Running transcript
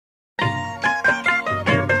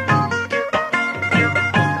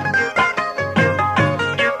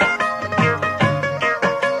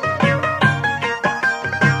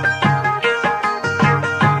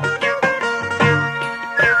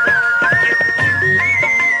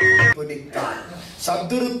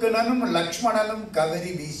சத்ருக்கனும் லக்ஷ்மணனும் கவரி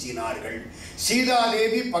வீசினார்கள்.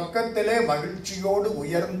 சீதாதேவி பக்கத்திலே மகிழ்ச்சியோடு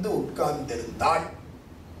உயர்ந்து உட்கார்ந்திருந்தாள்.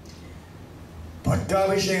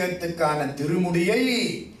 பட்டாபிஷேகத்துக்கான திருமுடியை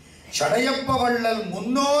சடையப்ப வள்ளல்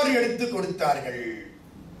முன்னோர் எடுத்து கொடுத்தார்கள்.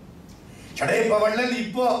 சடையப்ப வள்ளல்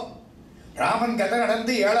இப்போ ராமன் கதை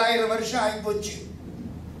நடந்து 7000 வருஷம் ஆகிப்போச்சு.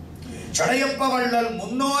 சடையப்ப வள்ளல்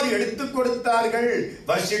முன்னோர் எடுத்து கொடுத்தார்கள்.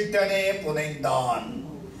 வசிட்டனே புனைந்தான்.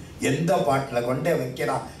 எந்த பாட்டுல கொண்டே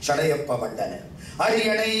வைக்கிறான் சடையப்ப வள்ளல்?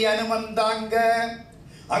 அரியணை அனுமந்தாங்க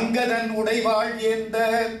அங்கதன் உடைவாள் ஏந்த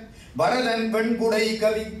பரதன் பெண்குடை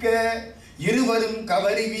கவிக்க இருவரும்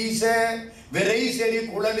கவரி வீச விரை செறி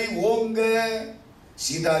குழலி ஓங்க.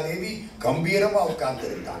 சீதாதேவி கம்பீரமா உட்கார்ந்து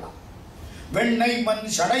இருந்தாளாம். வெண்ணை மண்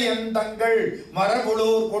சடையந்தங்கள்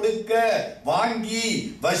மரபுளோர் கொடுக்க வாங்கி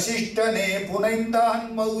வசிஷ்டனே புனைந்தான்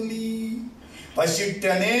மௌலி.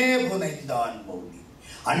 வசிஷ்டனே புனைந்தான் மௌலி.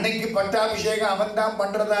 அன்னைக்கு பட்டாபிஷேகம் அவன் தான்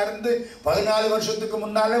பண்றதா இருந்து 14 வருஷத்துக்கு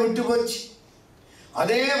முன்னால விட்டு போச்சு.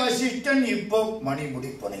 அதே வசிஷ்டன் இப்போ மணிமுடி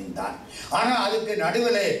புனைந்தான். ஆனா அதுக்கு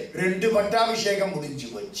நடுவில் 2 பட்டாபிஷேகம் முடிஞ்சு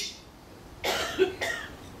போச்சு.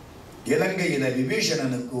 இலங்கையில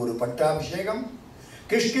விபீஷணனுக்கு ஒரு பட்டாபிஷேகம்,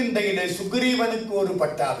 கிஷ்கிந்தையில சுக்ரீவனுக்கு ஒரு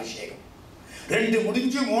பட்டாபிஷேகம். 2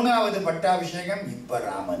 முடிஞ்சு 3வது பட்டாபிஷேகம் இப்ப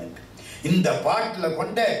ராமனுக்கு. இந்த பாட்டுல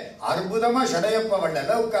கொண்ட அற்புதமா சடையப்ப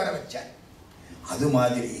வள்ளல உட்கார வச்சார். அது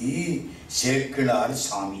மாதிரி சேக்கிழார்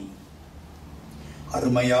சாமி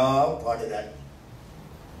அருமையா பாடுறார்.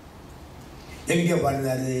 எங்க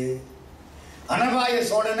பாடுறாரு? அனபாய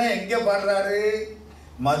சோழனை எங்க பாடுறாரு?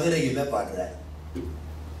 மதுரையில பாடுறாரு.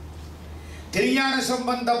 திருஞான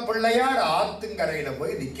சம்பந்த பிள்ளையார் ஆத்துங்கரையில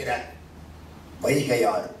போய் நிற்கிறார்.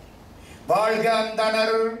 வைகையார் வாழ்க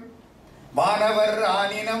அந்தனர் வானவர்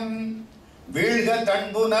ஆனினம் வீழ்க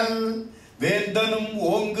தன்புனல் வேந்தனும்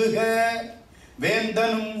ஓங்குக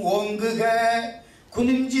வேந்தனும் ஓங்குக.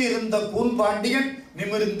 குனிஞ்சி இருந்த கூன்பாண்டியன்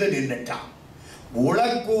நிமிர்ந்து நின்றுட்டான்.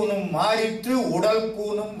 உளக்கூனும் மாறிற்று, உடல்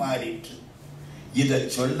கூனும் மாறிற்று. இத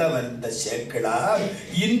சொல்ல வந்த சேக்கிழார்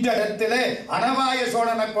இந்த இடத்துல அனபாய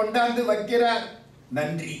சோழனை கொண்டாந்து வைக்கிறார்.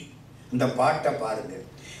 நன்றி. இந்த பாட்டை பாருங்க.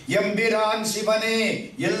 எம்பிரான் சிவனே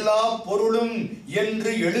எல்லா பொருளும்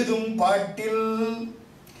என்று எழுதும் பாட்டில்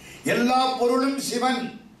எல்லா பொருளும் சிவன்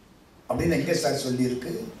அப்படின்னு எங்க சார் சொல்லி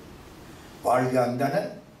இருக்கு? வாழ்க அந்தனர்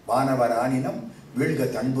வானவர் ஆனினம் வீழ்க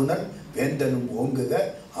தன்புனர் வேந்தனும் ஓங்குக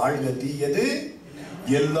ஆழ்க தீயது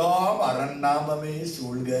எல்லாம் அரண்நாமமே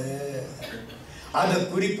சூழ்க. அதை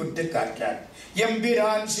குறிப்பிட்டு காட்டார்.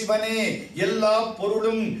 எம்பிரான் சிவனே எல்லா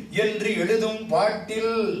பொருளும் என்று எழுதும்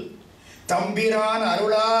பாட்டில் தம்பிரான்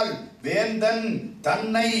அருளால் வேந்தன்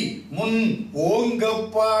தன்னை முன் ஓங்க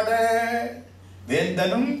பாட.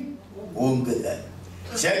 வேந்தனும் ஓங்குக.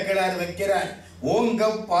 சேக்கிழார் வைக்கிறார். ஓங்க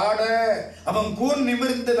பாட. அவன் கூன்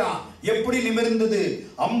நிமிர்ந்துதான். எப்படி நிமிர்ந்தது?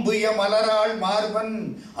 அம்புய மலராள் மார்பன்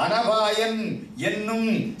அனபாயன் என்னும்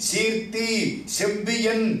சீர்த்தி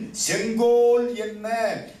செம்பியன் செங்கோல் என்ன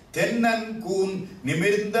தென்னன் கூன்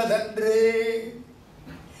நிமிர்ந்ததன்றே.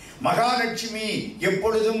 மகாலட்சுமி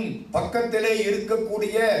எப்பொழுதும் பக்கத்திலே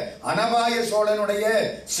இருக்கக்கூடிய அனபாய சோழனுடைய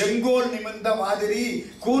செங்கோல் நிமிர்ந்த மாதிரி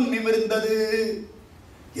கூன் நிமிர்ந்தது.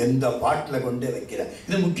 எந்த பாட்டுல கொண்டு வைக்கிற?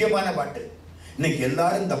 இது முக்கியமான பாட்டு. இன்னைக்கு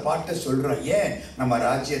எல்லாரும் இந்த பாட்டை சொல்றோம். ஏன்? நம்ம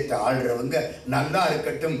ராஜ்யத்தை ஆள்றவங்க நல்லா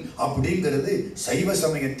இருக்கட்டும் அப்படிங்கிறது சைவ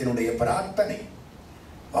சமயத்தினுடைய பிரார்த்தனை.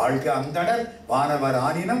 வாழ்க அந்தனர் வானவர்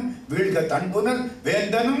ஆனினம் வீழ்க தன்புனர்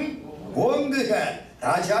வேந்தனும் ஓங்குக.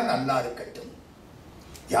 ராஜா நல்லா இருக்கட்டும்.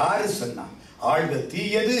 யாரு சொன்னா? ஆழ்க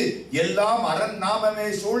தீயது எல்லாம் அரண் நாமமே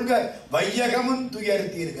சூழ்க வையகமும்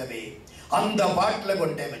துயர் தீர்கவே. அந்த பாட்டுல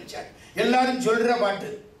கொண்டே வச்சார். எல்லாரும் சொல்ற பாட்டு.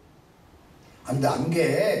 அந்த அங்கே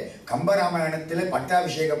கம்பராமாயணத்துல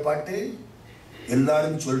பட்டாபிஷேக பாட்டு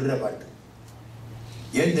எல்லாரும் சொல்ற பாட்டு.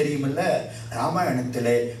 ஏன் தெரியுமில்ல? ராமாயணத்துல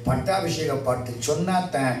பட்டாபிஷேக பாட்டு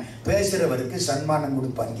சொன்னாத்தான் பேசுறவருக்கு சன்மானம்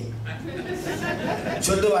கொடுப்பாங்க.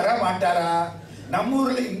 சொல்லுவாரா மாட்டாரா? நம்ம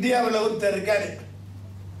ஊர்ல இந்தியாவில் ஒருத்தர் இருக்காரு,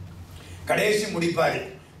 கடைசி முடிப்பாரு.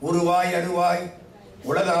 உருவாய் அருவாய்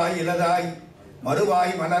உளதாய் இலதாய்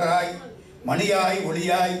மறுவாய் மலராய் மணியாய்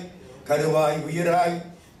ஒளியாய் கருவாய் உயிராய்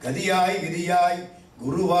கதியாய் விதியாய்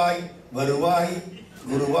குருவாய் வருவாய்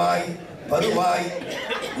குருவாய் வருவாய்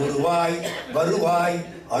குருவாய் வருவாய்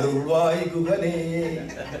அருள்வாய் குகனே.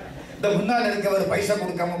 இந்த முன்னால் இருக்கவர் பைசா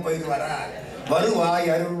கொடுக்காம போயிடுவாரா?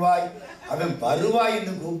 வருவாய் அருள்வாய். அவன்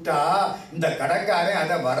வருவாய்ன்னு கூப்பிட்டா இந்த கடைக்காரன்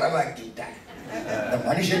அதை வரவாக்கிட்டான். இந்த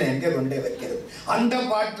மனுஷனை எங்க கொண்டே வைக்கிறது? அந்த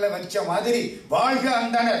பாட்டுல வச்ச மாதிரி வாழ்க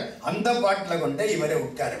அந்தனர் அந்த பாட்டுல கொண்டே இவரை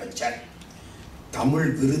உட்கார வச்சார். தமிழ்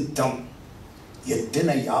விருத்தம்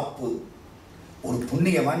எத்தனை யாப்பு! ஒரு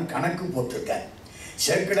புண்ணியவான் கணக்கு போட்டிருக்கார்.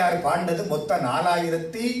 சேக்கிழார் பாண்டது மொத்தம்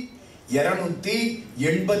 4000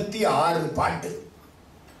 286 பாட்டு.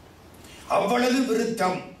 அவ்வளவு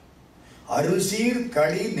விருத்தம். அருசீர்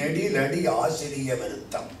களி நெடிலடி ஆசிரிய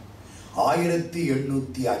விருத்தம்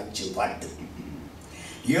 1805 பாட்டு.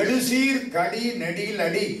 எழுசீர் களி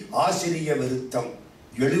நெடிலடி ஆசிரிய விருத்தம்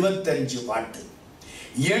 75 பாட்டு.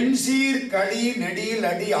 எண்சீர் களி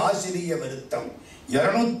நெடிலடி ஆசிரிய விருத்தம்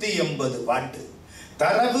 280 பாட்டு.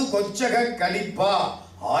 தரவு கொச்சக கலிப்பா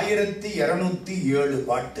 1207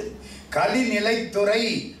 பாட்டு. கலிநிலைத்துறை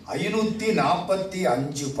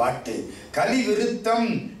 545 பாட்டு. கலி விருத்தம்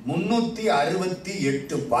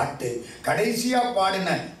 368 பாட்டு. கடைசியா பாடின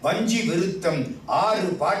வஞ்சி விருத்தம் 6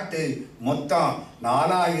 பாட்டு. மொத்தம்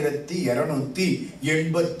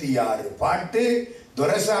 4286 பாட்டு.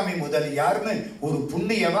 துரைசாமி முதலியார்னு ஒரு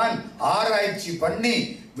புண்ணியவான் ஆராய்ச்சி பண்ணி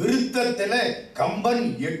விருத்தத்துல கம்பன்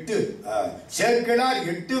 8 சேக்கிழார்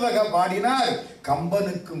 8 வகை பாடினார்.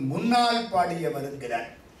 கம்பனுக்கு முன்னால் பாடிய வருகிறார்.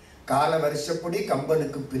 கால வருஷப்படி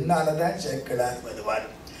கம்பனுக்கு பின்னால்தான் சேக்கிழார் வருவார்.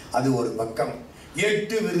 அது ஒரு பக்கம்.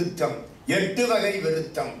 8 விருத்தம், 8 வகை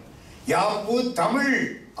விருத்தம். யாப்பு தமிழ்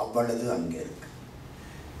அவ்வளவு அங்கே இருக்கு.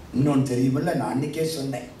 இன்னொன்று தெரியுமில்ல, நான் அன்னைக்கே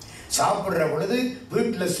சொன்னேன், சாப்பிடுற பொழுது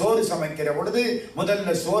வீட்டில் சோறு சமைக்கிற பொழுது முதல்ல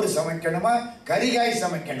சோறு சமைக்கணுமா கரிகாய்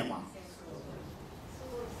சமைக்கணுமா?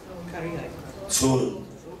 சோறு.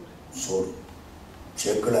 சோறு.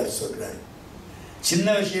 சேக்கிழார் சொல்றார், சின்ன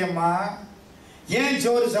விஷயமா ஏன்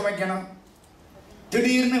சோறு சமைக்கணும்?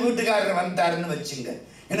 திடீர்னு வீட்டுக்காரர் வந்தாருன்னு வச்சுங்க,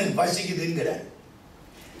 எனக்கு பசிக்குதுங்கிறார்.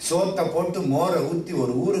 சோத்தை போட்டு மோரை ஊற்றி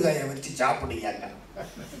ஒரு ஊறுகாயை வச்சு சாப்பிடுங்க.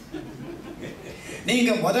 நீங்க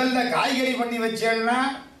முதல்ல காய்கறி பண்ணி வச்சேன்னா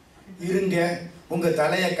இருங்க, உங்க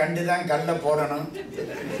தலையை கண்டுதான் கல்ல போடணும்,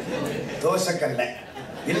 தோசை கல்ல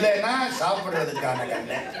இல்லைன்னா சாப்பிடுறதுக்கான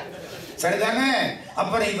கல்ல. சரிதானே?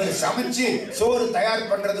 அப்புறம் இவர் சமைச்சு சோறு தயார்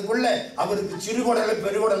பண்றதுக்குள்ள அவருக்கு சிறுகுடல்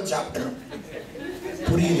பெருகுடல் சாப்பிடணும்.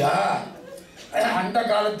 புரியுதா? அந்த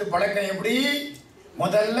காலத்து பழக்கம் எப்படி?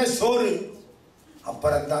 முதல்ல சோறு,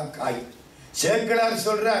 அப்புறம்தான் காய். சேக்கிழார்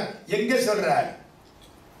சொல்றார், எங்க சொல்றார்?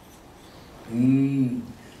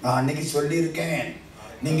 நான் அன்னைக்கு சொல்லி இருக்கேன்,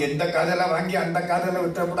 நீங்க எந்த காதல வாங்கி அந்த காதல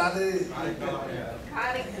விட்டுறக்கூடாது.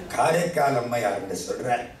 காரைக்கால் அம்மையார்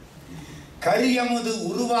சொல்றார், கரியமுது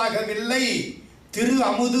உருவாகவில்லை, திரு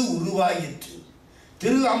அமுது உருவாயிற்று.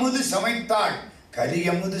 திரு அமுது சமைத்தாள்,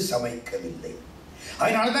 கரியமுது சமைக்கவில்லை.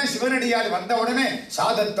 அதனாலதான் சிவனடியார் வந்த உடனே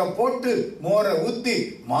சாதத்தை போட்டு மோரை ஊத்தி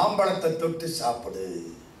மாம்பழத்தை தொட்டு சாப்பிடு.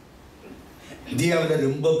 இந்தியாவில்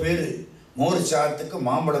ரொம்ப பேரு மோர் சாதத்துக்கு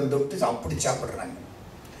மாம்பழம் தொட்டு அப்படி சாப்பிடுறாங்க.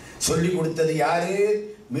 சொல்லி கொடுத்தது யாரு?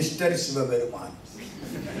 மிஸ்டர் சிவபெருமான்.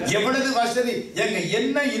 எவ்வளவு வசதி எங்க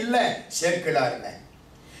என்ன இல்ல சேக்கிழார்ல.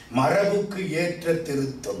 மரபுக்கு ஏற்ற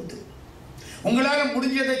திருத்தொண்டு. உங்களால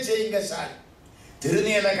முடிஞ்சதை செய்யுங்க சார்.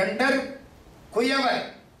 திருநீலகண்டர் குயவர்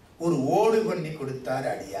ஒரு ஓடு பண்ணி கொடுத்தார்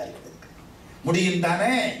அடியார்களுக்கு. முடியும்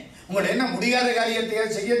தானே? உங்களை என்ன முடியாத காரியத்தை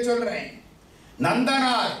செய்ய சொல்றேன்.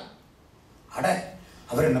 நந்தனார், அட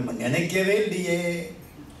அவரை நம்ம நினைக்கவே இல்லையே,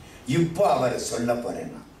 இப்போ அவரை சொல்ல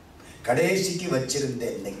போறேன். கடைசிக்கு வச்சிருந்த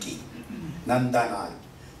இன்னைக்கு நந்தனார்.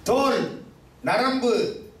 தோல், நரம்பு,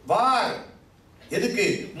 வார், எதுக்கு?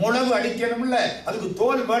 முழவு அடிக்கணும்ல, அதுக்கு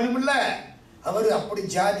தோல் வேணும்ல. அவரு அப்படி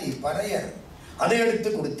ஜாதி பறையர், அதை எடுத்து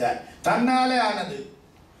கொடுத்தார். தன்னாலே ஆனது.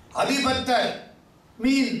 அதிபத்தர்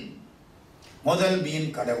மீன், முதல் மீன்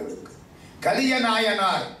கடவுளுக்கு. கலிய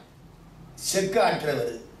நாயனார் செக்கு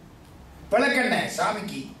ஆற்றவர், விளக்கெண்ணெய்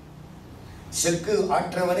சாமிக்கு. செக்கு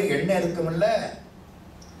ஆற்றவர் எண்ணெய் இருக்கும்ல.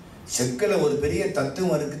 செக்குல ஒரு பெரிய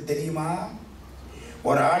தத்துவம் இருக்கு தெரியுமா?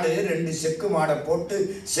 ஒரு ஆளு 2 செக்கு மாடை போட்டு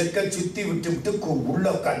செக்கை சுத்தி விட்டு விட்டு உள்ள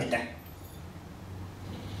உட்காந்துட்டேன்.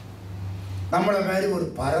 நம்மள மாதிரி ஒரு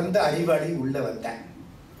பரந்த அறிவாளி உள்ள வந்தேன்.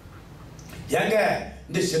 ஏங்க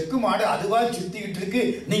இந்த செக்கு மாடு அதுவா சுத்திக்கிட்டு இருக்கு,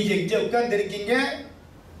 நீங்க எங்க உட்கார்ந்து இருக்கீங்க?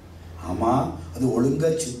 ஆமா, அது ஒழுங்கா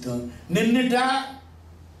சுத்தம். நின்னுட்டா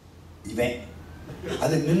இவன்,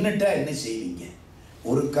 அது நின்னுட்டா என்ன செய்வீங்க?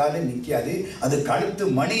 ஒரு கால நிக்காது, அது கழுத்து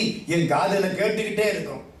மணி என் காதுல கேட்டுக்கிட்டே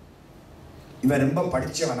இருக்கும். இவன் ரொம்ப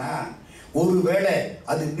படிச்சவனா? ஒருவேளை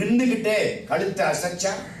அது நின்னுகிட்டே கழுத்தை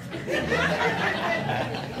அசைச்சா?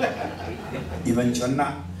 இவன்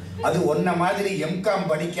சொன்னான், அது ஒன்ன மாதிரி எம்காம்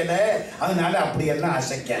படிக்கல, அதனால அப்படியெல்லாம்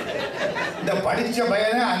அசைக்காது. இந்த படிச்ச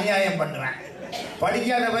பையனை அநியாயம் பண்ணுவேன்,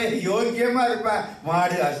 படிக்காத பையன் யோக்கியமா இருப்பான்,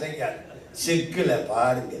 மாடு அசைக்காது. செக்குல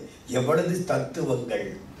பாருங்க எவ்வளவு தத்துவங்கள்.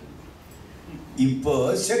 இப்போ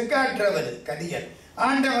செக்காற்றவர் கலியர்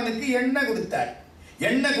ஆண்டவனுக்கு எண்ணெய் கொடுத்தார்.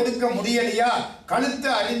 எண்ணெய் கொடுக்க முடியலையா, கழுத்தை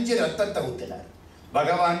அரிஞ்சு ரத்தத்தை ஊத்தினார்.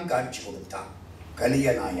 பகவான் காட்சி கொடுத்தான். கலிய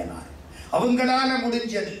நாயனார் அவங்களால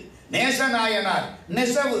முடிஞ்சது. நேச நாயனார்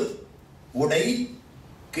நெசவு, உடை,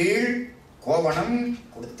 கீழ், கோவணம்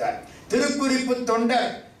கொடுத்தார். திருக்குறிப்பு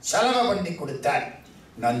தொண்டர் செலவை பண்ணி கொடுத்தார்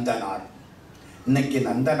நந்தனார். இன்னைக்கு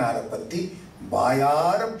நந்தனாரை பத்தி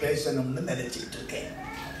வாயார பேசணும்னு நினைச்சிட்டு இருக்கேன்.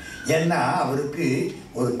 ஏன்னா அவருக்கு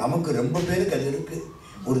நமக்கு ரொம்ப பேருக்கு அது இருக்கு,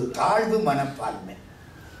 ஒரு தாழ்வு மனப்பான்மை.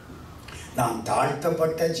 நான்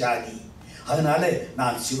தாழ்த்தப்பட்ட ஜாதி, அதனால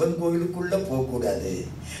நான் சிவன் கோயிலுக்குள்ள போகக்கூடாது,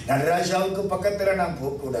 நடராஜாவுக்கு பக்கத்துல நான்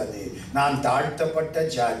போகக்கூடாது, நான் தாழ்த்தப்பட்ட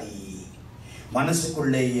ஜாதி.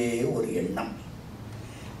 மனசுக்குள்ளேயே ஒரு எண்ணம்.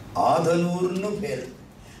 ஆதனூர்னு பேர்,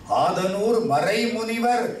 ஆதனூர்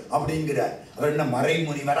மறைமுனிவர் அப்படிங்கிறார். அவர் என்ன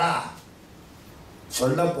மறைமுனிவரா?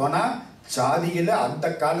 சொல்ல போனா ஜாதியில அந்த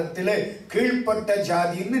காலத்துல கீழ்பட்ட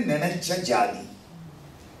ஜாதின்னு நினைச்ச ஜாதி.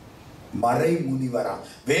 மறைமுனிவரா,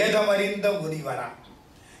 வேதமறிந்த முனிவரா.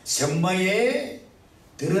 செம்மையே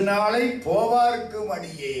திருநாளை போவார்க்கு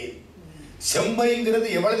மடியே. செம்மைங்கிறது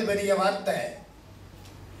எவ்வளவு பெரிய வார்த்தை.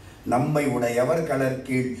 நம்மை உடையவர் கலர்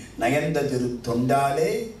கீழ் நயந்த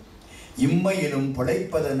திருத்தொண்டாலே இம்மையிலும்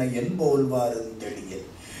புடைப்பதனை என்போல்வாரும் தெளிய.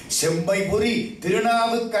 செம்மைபுரி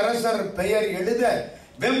திருநாவுக்கரசர் பெயர் எழுத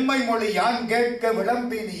வெம்மை மொழி யான் கேட்க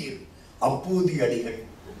விளம்பினீர் அப்பூதி அடிகள்.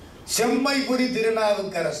 செம்மைபுரி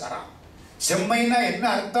திருநாவுக்கரசரா. செம்மைனா என்ன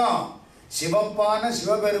அர்த்தம்? சிவப்பான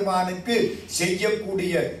சிவபெருமானுக்கு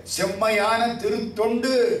செய்யக்கூடிய செம்மையான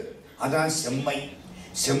திருத்தொண்டு, அதான் செம்மை.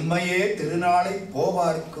 செம்மையே திருநாளை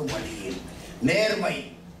போவார்க்கு மடியே. நேர்மை,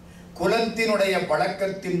 குலத்தினுடைய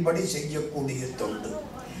பழக்கத்தின்படி செய்யக்கூடிய தொண்டு.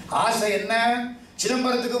 ஆசை என்ன?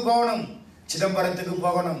 சிதம்பரத்துக்கு போகணும், சிதம்பரத்துக்கு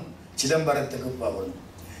போகணும், சிதம்பரத்துக்கு போகணும்.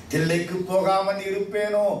 தில்லைக்கு போகாமல்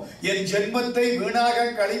இருப்பேனோ, என் ஜென்மத்தை வீணாக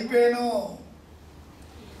கழிப்பேனோ.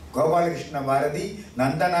 கோபாலகிருஷ்ண பாரதி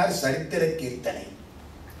நந்தனார் சரித்திர கீர்த்தனை.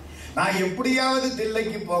 நான் எப்படியாவது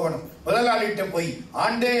தில்லைக்கு போகணும். முதலாளிகிட்ட போய்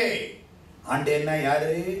ஆண்டே, ஆண்டேன்னா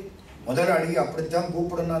யாரு? முதலாளி அப்படித்தான்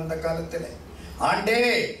கூப்பிடணும் அந்த காலத்துல. ஆண்டே,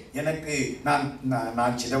 எனக்கு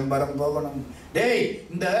நான் சிதம்பரம் போகணும். டேய்,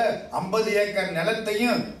 இந்த 50 ஏக்கர்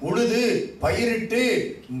நிலத்தையும் உழுது பயிரிட்டு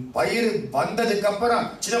பயிர் வந்ததுக்கு அப்புறம்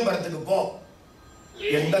சிதம்பரத்துக்கு போ.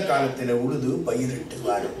 எந்த காலத்துல உழுது பயிரிட்டு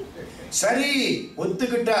வரும்? சரி,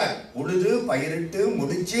 ஒத்துக்கிட்டார். உழுது பயிரிட்டு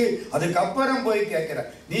முடிச்சு அதுக்கப்புறம் போய் கேட்கிற,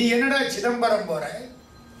 நீ என்னடா சிதம்பரம் போற?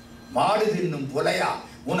 மாடு தின்னும் புலையா,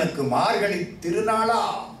 உனக்கு மார்கழி திருநாளா?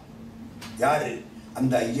 யாரு?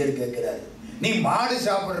 அந்த ஐயர் கேட்கிறாரு. நீ மாடு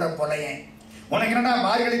சாப்பிடுற புலையன், உனக்கு என்னடா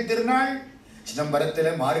மார்கழி திருநாள்? சிதம்பரத்துல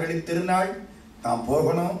மார்கழி திருநாள், நான்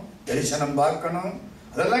போகணும், தரிசனம் பார்க்கணும்,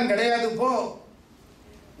 அதெல்லாம் கிடையாது, போ.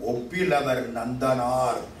 ஒப்பிலவர்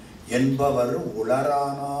நந்தனார் என்பவர்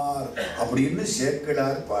உளரானார் அப்படின்னு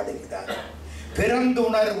சேக்கிழார் பாடுகிறார்.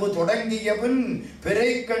 பிறந்துணர்வு தொடங்கியவன்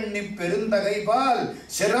பிறைக்கண்ணி பெருந்தகைபால்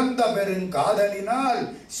சிறந்த பெருங்காதலினால்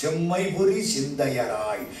செம்மைபுரி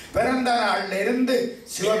சிந்தையராய். பிறந்த நாள்ல இருந்து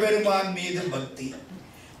சிவபெருமான் மீது பக்தி,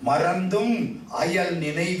 மறந்தும் அயல்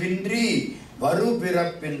நினைவின்றி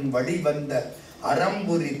வருபிறப்பின் வழிவந்த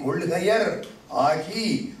அறம்புரி கொள்கையர் ஆகி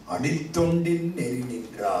அடித்தொண்டின் நெறி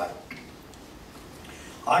நின்றார்.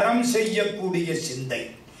 அறம் செய்யக்கூடிய சிந்தை,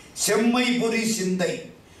 செம்மைபுரி சிந்தை.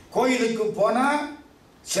 கோயிலுக்கு போனா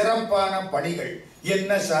சிறப்பான பணிகள்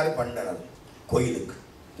என்ன சார் பண்ணுறது? கோயிலுக்கு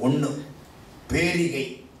ஒண்ணு பேரிகை.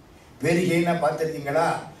 பேரிகைன்னா பார்த்துருக்கீங்களா?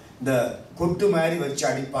 இந்த கொட்டு மாதிரி வச்சு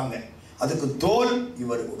அடிப்பாங்க, அதுக்கு தோல்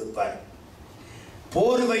இவர் கொடுப்பார்.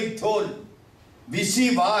 போர்வை தோல், விசி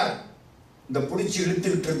வார், இந்த பிடிச்சி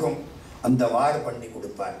இழுத்துக்கிட்டு இருக்கும் அந்த வார் பண்ணி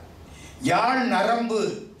கொடுப்பார். யாழ் நரம்பு,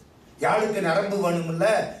 யாழுக்கு நரம்பு வேணும்ல,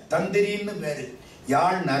 தந்திரின்னு பேரு,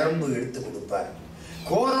 யாழ் நரம்பு எடுத்து கொடுப்பார்.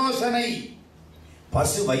 கோரோசனை,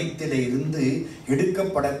 பசு வயிற்றில இருந்து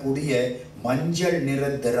எடுக்கப்படக்கூடிய மஞ்சள் நிற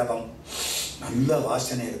திரவம், நல்ல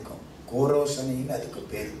வாசனை இருக்கும், கோரோசனைன்னு அதுக்கு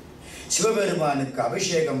பேரு. சிவபெருமானுக்கு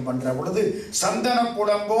அபிஷேகம் பண்ற பொழுது சந்தன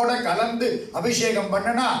குழம்போட கலந்து அபிஷேகம்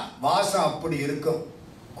பண்ணனா வாசம் அப்படி இருக்கும்,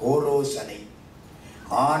 கோரோசனை.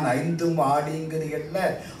 ஆண் 5 ஆடிங்கிறீங்கல்ல,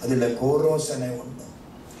 அதுல கோரோசனை ஒண்ணு.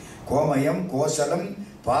 கோமயம், கோசலம்,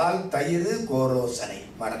 பால், தயிர், கோரோசனை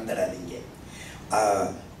மறந்துடாதீங்க.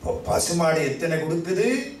 பசுமாடு எத்தனை கொடுக்குது?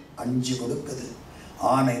 5 கொடுக்குது.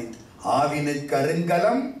 ஆனை ஆவினுக்கு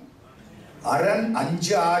அருங்கலம் அரண்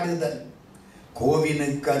 5 ஆடுதல்,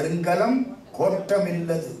 கோவினுக்கு அருங்கலம்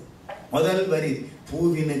கோட்டமில்லது. முதல் வரி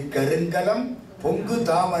பூவினுக்கு அருங்கலம் பொங்கு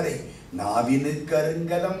தாமரை, நாவினுக்கு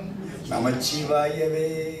அருங்கலம் நமச்சிவாயவே.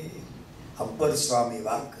 அப்பர் சுவாமி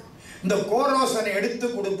வாக்கு. இந்த கோரோசனை எடுத்து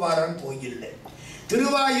கொடுப்பாரான் கோயில்ல.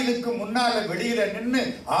 திருவாயிலுக்கு முன்னால வெளியில நின்று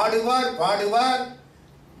ஆடுவார், பாடுவார்.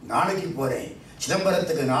 நாளைக்கு போறேன்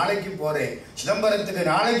சிதம்பரத்துக்கு, நாளைக்கு போறேன் சிதம்பரத்துக்கு,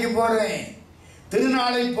 நாளைக்கு போறேன்.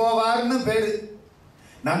 திருநாளை போவார்னு பேரு.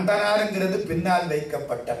 நந்தனாருங்கிறது பின்னால்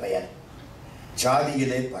வைக்கப்பட்ட பெயர்,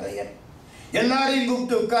 ஜாதியிலே பறையன். எல்லாரையும்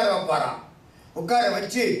கூப்பிட்டு உட்கார வைப்பாராம். உட்கார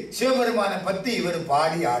வச்சு சிவபெருமானை பத்தி இவர்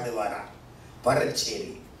பாடி ஆடுவாரா.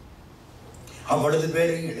 பரச்சேரி அவ்வளவு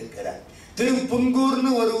பேரையும் எடுக்கிறார்.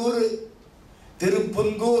 திருப்புங்கூர்னு ஒரு ஊரு,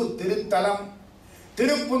 திருப்புங்கூர் திருத்தலம்.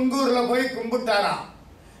 திருப்புங்கூர்ல போய் கும்பிட்டாராம்.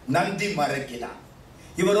 நந்தி மறைக்கிறான்.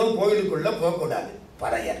 இவரோ கோயிலுக்குள்ள போகக்கூடாது.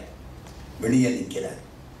 பறையர் வெளியே நிற்கிறார்.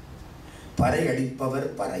 பறை அடிப்பவர்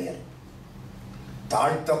பறையர்,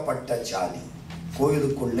 தாழ்த்தப்பட்ட சாதி,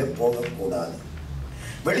 கோயிலுக்குள்ளே போகக்கூடாது.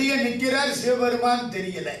 வெளியே நிற்கிறார். சிவபெருமான்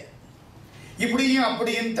தெரியல. இப்படியும்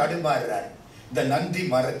அப்படியும் தடுமாறுறார். இந்த நந்தி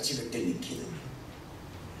மறைச்சுக்கிட்டு நிற்கிறது.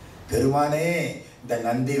 பெருமானே, இந்த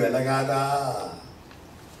நந்தி விலகாதா?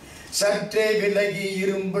 சற்றே விலகி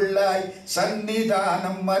இரும்பிள்ளாய்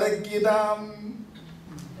சந்நிதானம் மறக்கிதாம்.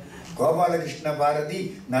 கோபாலகிருஷ்ண பாரதி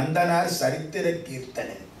நந்தனார் சரித்திர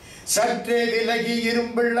கீர்த்தனை. சற்றே விலகி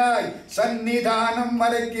இரும்பிள்ளாய் சந்நிதானம்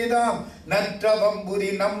மறக்கிதாம். நற்றவம்புரி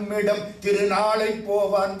நம்மிடம் திருநாளை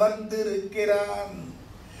போவான் வந்திருக்கிறான்.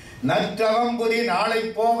 நற்றவம்புரி நாளை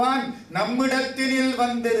போவான் நம்மிடத்தினில்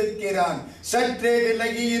வந்திருக்கிறான். சற்றே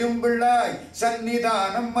விலகி இரும்பிள்ளாய்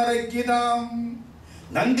சந்நிதானம் மறக்கிதாம்.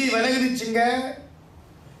 நந்தி விலகிருச்சுங்க.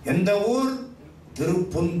 எந்த ஊர்?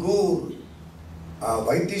 திருப்புங்கூர்.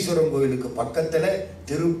 வைத்தீஸ்வரம் கோயிலுக்கு பக்கத்துல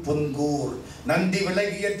திருப்புங்கூர். நந்தி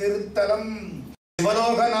விலகிய திருத்தலம்.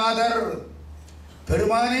 சிவலோகநாதர்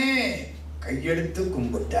பெருமானே கையெடுத்து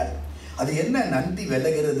கும்பிட்டார். அது என்ன நந்தி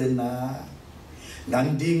விலகிறதுன்னா,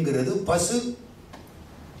 நந்திங்கிறது பசு,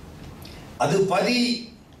 அது பதி.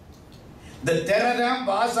 இந்த திரைதான்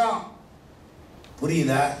பாசம்.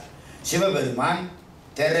 புரியுதா? சிவபெருமான்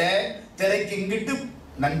திரைக்கு இங்கிட்டு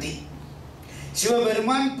நந்தி,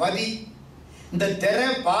 சிவபெருமான் பதி. இந்த திரை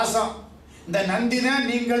பாசம், இந்த நந்தி தான்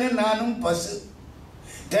நீங்களும் நானும் பசு.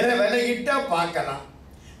 திரை விலகிட்டா பார்க்கலாம்.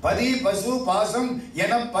 பதி பசு பாசம்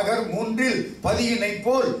என பகர் மூன்றில் பதியினை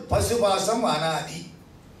போல் பசு பாசம் அனாதி.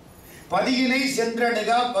 பதியினை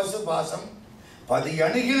சென்றணுகா பசு பாசம், பதி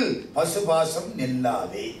அணுகில் பசு பாசம்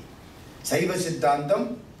நில்லாவே. சைவ சித்தாந்தம்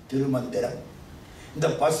திருமந்திரம். இந்த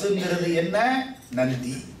பசுங்கிறது என்ன?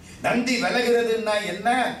 நந்தி. நந்தி விலகிறதுன்னா என்ன?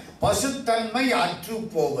 பசுத்தன்மை அற்று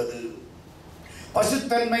போவது.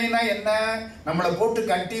 பசுத்தன்மைனா என்ன? நம்மளை போட்டு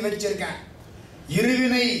கட்டி வச்சிருக்கேன்.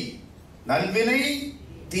 இருவினை, நல்வினை,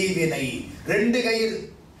 தீவினை. ரெண்டு கயிறு,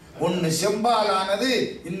 ஒன்னு செம்பாலானது,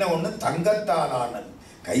 இன்னொன்னு தங்கத்தாலானது.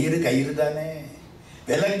 கயிறு கயிறு தானே,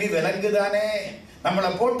 விலங்கு விலங்கு தானே.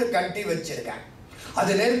 நம்மளை போட்டு கட்டி வச்சிருக்கேன்.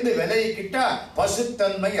 அதுல இருந்து விலகிக்கிட்டா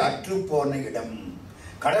பசுத்தன்மை அற்று போன இடம்.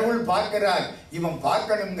 கடவுள் பார்க்கிறார், இவன்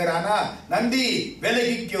பார்க்கணுங்கிறானா? நந்தி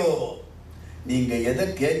விலகிக்கோ. நீங்க எதை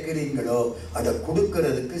கேட்கிறீங்களோ அதை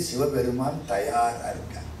கொடுக்கிறதுக்கு சிவபெருமான் தயாரா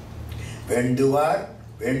இருக்க. வேண்டுவார்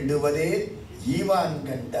வேண்டுவதே ஈவான்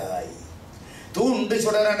கண்டாய். தூண்டு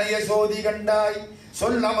சுடரணைய சோதி கண்டாய்.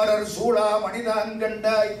 சொல்லமரர் சூழா மனிதான்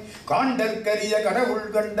கண்டாய். காண்டற்கரிய கடவுள்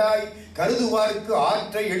கண்டாய். கருதுவார்க்கு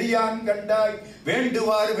ஆற்ற எளியான் கண்டாய்.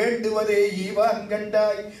 வேண்டுவார் வேண்டுவதே ஈவான்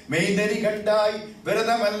கண்டாய். மெய்நெறி கண்டாய்.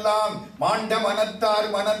 விரதமெல்லாம் மாண்ட மனத்தார்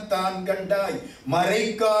மனத்தான் கண்டாய்.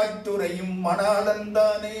 மறைக்காட்டுரையும்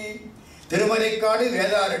மணாலந்தானே. திருமறைக்காடு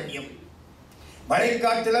வேதாரண்யம்.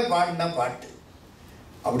 மறைக்காட்டுல பாடின பாட்டு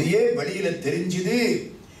அப்படியே வெளியில தெரிஞ்சுது.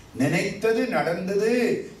 நினைத்தது நடந்தது.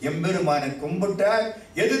 எம்பெருமான கும்பிட்டார்.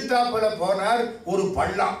 எதிர்த்தாப்புல போனார். ஒரு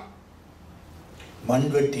பள்ளம்,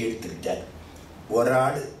 மண்வெட்டி எடுத்துக்கிட்டார். ஒரு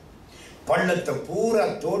ஆடு பள்ளத்தை பூரா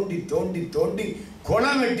தோண்டி தோண்டி தோண்டி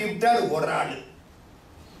குளம் வெட்டி விட்டார். ஒரு ஆடு.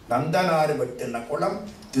 நந்தனாறு வெட்டின குளம்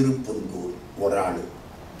திருப்புங்கூர். ஒரு ஆடு.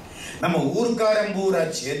 நம்ம ஊர்க்காரன் பூரா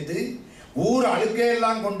சேர்ந்து ஊர்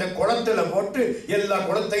அழுக்கையெல்லாம் கொண்ட குளத்துல போட்டு எல்லா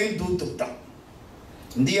குளத்தையும் தூத்து விட்டான்.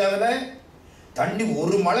 இந்தியாவில் தண்ணி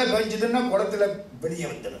ஒரு மழை பெஞ்சதுன்னா குளத்துல வெளியே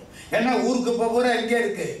வந்துடும். ஏன்னா ஊருக்கு போகிற எங்கே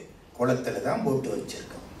இருக்கு? குளத்துல தான் போட்டு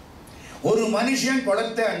வச்சிருக்கோம். ஒரு மனுஷன்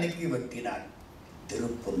குளத்தை அன்னைக்கு வெட்டினான்.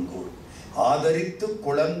 திருப்புங்கூர். ஆதரித்து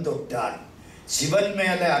குளந்தொட்டான். சிவன்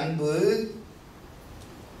மேல அன்பு,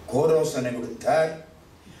 கோரோசனை கொடுத்தார்.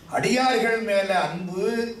 அடியார்கள் மேல அன்பு,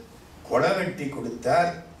 குளம் வெட்டி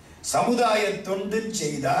கொடுத்தார். சமுதாய தொண்டு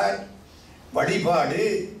செய்தார். வழிபாடு.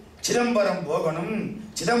 சிதம்பரம் போகணும்,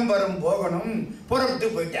 சிதம்பரம் போகணும். புறப்பட்டு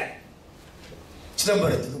போயிட்டார்.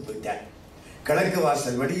 சிதம்பரத்துக்கு போயிட்டார். கிழக்கு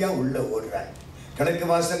வாசல் வழியா உள்ள ஓடுறார். கிழக்கு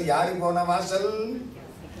வாசல் யாரு போன வாசல்?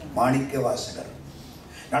 மாணிக்க வாசகர்.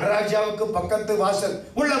 நடராஜாவுக்கு பக்கத்து வாசல்,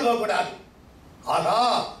 உள்ள போகக்கூடாது. ஆகா,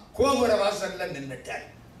 கோபுர வாசல்ல நின்றுட்டார்.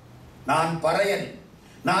 நான் பறையன்,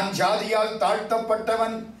 நான் ஜாதியால்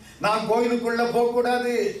தாழ்த்தப்பட்டவன், நான் கோயிலுக்குள்ள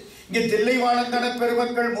போகக்கூடாது. இங்க தில்லைவாழந்தன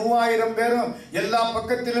பெருமக்கள் 3000 பேரும் எல்லா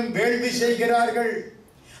பக்கத்திலும் வேள்வி செய்கிறார்கள்.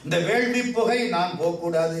 இந்த வேள்வி புகை நான்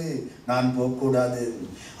போகக்கூடாது, நான் போகக்கூடாது.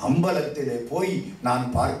 அம்பலத்திலே போய் நான்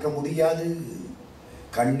பார்க்க முடியாது.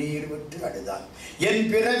 கண்ணீர் விட்டு அழுதான். என்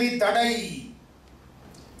பிறவி தடை,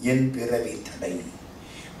 என் பிறவி தடை,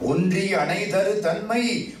 ஒன்றி அணைதரு தன்மை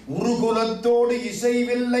உருகுலத்தோடு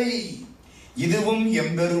இசைவில்லை, இதுவும்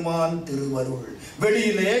எம்பெருமான் திருவருள்.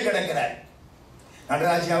 வெளியிலே கிடக்கிறார்.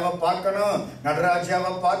 நடராஜாவை பார்க்கணும்,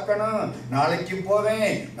 நடராஜாவை பார்க்கணும், நாளைக்கு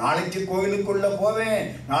போவேன், நாளைக்கு கோயிலுக்குள்ள போவேன்,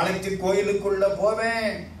 நாளைக்கு கோயிலுக்குள்ள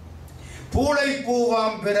போவேன், பூளை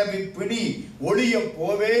பூவாம் பிறவி பிணி ஒளிய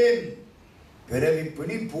போவேன். பிறவி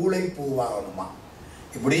பிணி பூளை பூவாகணுமா,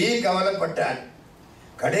 இப்படியே கவலைப்பட்டார்.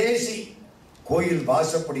 கடைசி கோயில்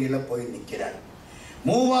வாசப்படியில போய் நிற்கிறார்.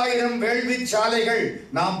 3000 வேள்வி சாலைகள்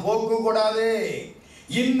நாம் போக்க கூடாது,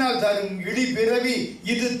 இன்னல் தரும் இடி பிறவி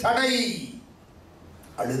இது தடை.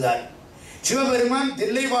 அழுதார். சிவபெருமான்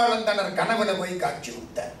தில்லைவாழந்தனர் கனவுல போய் காட்சி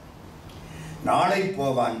விட்டார். நாளை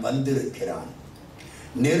போவான், வந்திருக்கிறான்,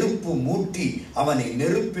 நெருப்பு மூட்டி அவனை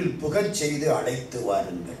நெருப்பில் புகச் செய்து அழைத்து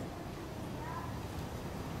வாருங்கள்.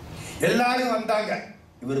 எல்லாரும் வந்தாங்க.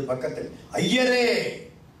 இவர் பக்கத்தில் ஐயரே,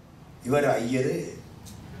 இவர் ஐயரு,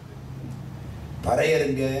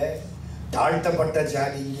 பறையருங்க, தாழ்த்தப்பட்ட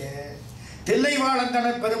ஜாதிங்க. தில்லைவாழந்தன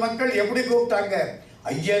பெருமக்கள் எப்படி கூப்பிட்டாங்க?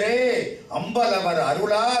 ஐயரே, அம்பலவர்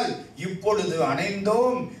அருளால் இப்பொழுது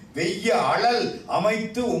அணைந்தோம், வெய்ய அழல்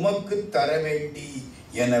அமைத்து உமக்கு தர வேண்டி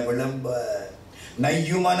என விளம்ப,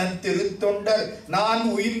 நையுமன திருத்தொண்டர் நான்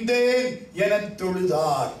உயிர்ந்தேன் என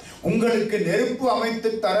தொழுதார். உங்களுக்கு நெருப்பு அமைத்து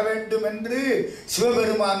தர வேண்டும் என்று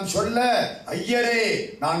சிவபெருமான் சொல்ல, ஐயரே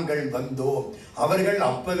நாங்கள் வந்தோம். அவர்கள்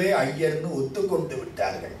அப்பவே ஐயர்னு ஒத்துக்கொண்டு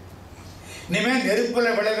விட்டார்கள். இனிமே நெருப்புல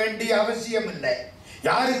விழ வேண்டிய அவசியம் இல்லை.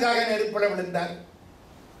 யாருக்காக நெருப்புல விழுந்தார்?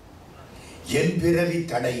 என் பிறவி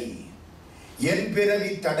தடை, என்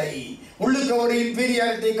பிறவி தடை. உள்ளுக்கு ஒரு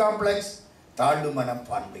இன்ஃபீரியாரிட்டி காம்ப்ளெக்ஸ், தாழ்வு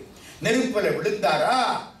மனப்பான்மை. நெருப்புல விழுந்தாரா?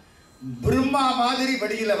 பிரம்மா மாதிரி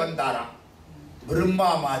வெளியில வந்தாரா? பிரம்மா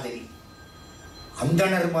மாதிரி,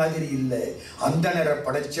 அந்தணர் மாதிரி இல்ல, அந்தணரை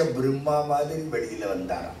படைச்ச பிரம்மா மாதிரி வெளியில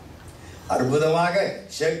வந்தாரா? அற்புதமாக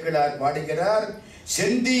சேக்கிழார் பாடுகிறார்.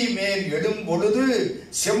 செந்தி மேல் எழும் பொழுது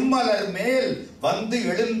செம்மலர் மேல் வந்து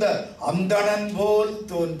எழுந்த அந்தணன் போல்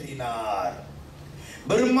தோன்றினார்.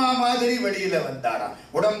 பிரம்மா மாதிரி வெளியில வந்தாரா?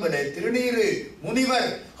 உடம்புல திருநீரு,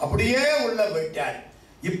 முனிவர், அப்படியே உள்ள போயிட்டார்.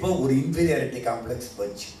 இப்போ ஒரு இன்ஃபீரியாரிட்டி காம்ப்ளெக்ஸ்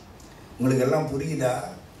போச்சு. உங்களுக்கு எல்லாம் புரியுதா?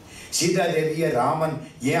 சீதா தேவிய ராமன்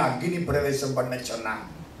ஏன் அக்னி பிரவேசம் பண்ண சொன்னான்?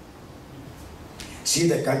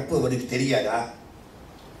 சீதை கற்பு அவனுக்கு தெரியாதா?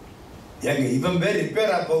 எங்க இவன் பேர்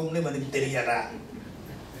ரிப்பேரா போகும்னு அவனுக்கு தெரியாதா?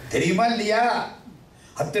 தெரியுமா இல்லையா?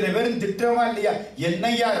 அத்தனை பேரும் திட்டமா இல்லையா?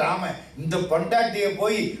 என்னையா ராம இந்த பொண்டாட்டிய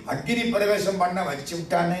போய் அக்னி பிரவேசம் பண்ண வச்சு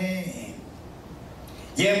விட்டானே.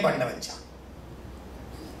 ஏன் பண்ண வச்சான்?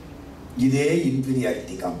 இதே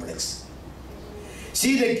இன்ஃபீரியாரிட்டி காம்ப்ளெக்ஸ்.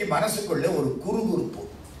 சீதைக்கு மனசுக்குள்ள ஒரு குறுகுறுப்பு.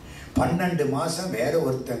 12 மாசம் வேற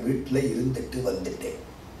ஒருத்தன் வீட்டுல இருந்துட்டு வந்துட்டேன்.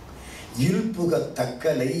 இல்புக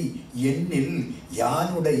தக்கலை எண்ணில்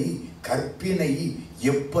யானுடை கற்பினை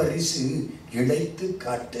எப்பரிசு இழைத்து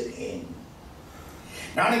காட்டுகிறேன்.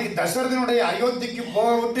 நாளைக்கு தசரதனுடைய அயோத்திக்கு போக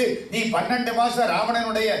விட்டு நீ 12 மாசம்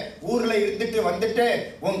ராவணனுடைய ஊர்ல இருந்துட்டு வந்துட்டு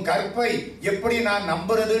உன் கற்பை எப்படி நான்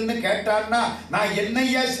நம்புறதுன்னு கேட்டான்னா நான்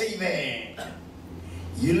என்னையா செய்வேன்?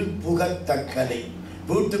 இல்புகத்தக்கலை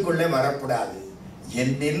வீட்டுக்குள்ளே வரக்கூடாது.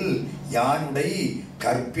 என்னில் யானுடை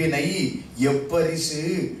கற்பினை எப்பரிசு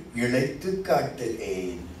இழைத்து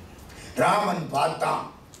காட்டுகிறேன். ராமன் பார்த்தான்,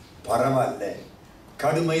 பரவாயில்ல,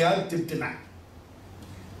 கடுமையா திட்டினான்,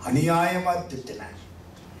 அநியாயமா திட்டினான்.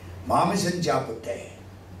 மாமிசம் சாப்பிட்டேன்,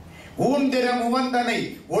 ஊந்திர முவந்தனை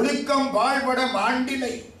ஒழுக்கம் வாழ்பட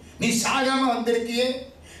மாண்டிலை. நீ சாகாம வந்திருக்கியே,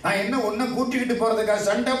 நான் என்ன ஒன்ன கூட்டிக்கிட்டு போறதுக்காக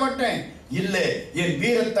சண்டை போட்டேன்? இல்ல, என்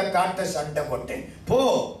வீரத்தை காட்ட சண்டை போட்டேன். போ,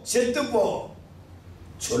 செத்து போ.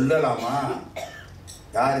 சொல்லலாமா?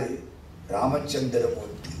 யாரு?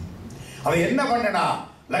 ராமச்சந்திரமூர்த்தி. அவன் என்ன பண்ணனா?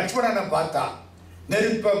 லக்ஷ்மணனை பார்த்தா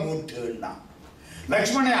நெருப்ப மூட்டுன்னா.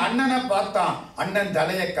 லக்ஷ்மணன் அண்ணனை பார்த்தான், அண்ணன்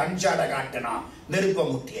தலைய கஞ்சாட காட்டினா, நெருப்ப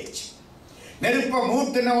மூட்டியாச்சு. நெருப்ப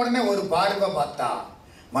மூட்டின உடனே ஒரு பார்வை பார்த்தா,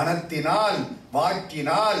 மனத்தினால்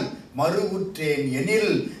வாக்கினால் மறுவுற்றேன்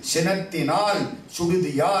எனில் சினத்தினால்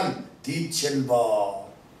சுடுதியால் தீச்செல்வா.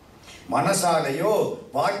 மனசாலையோ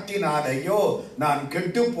வாட்டினாலையோ நான்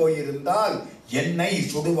கெட்டு போயிருந்தால் என்னை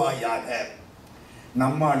சுடுவாயாக.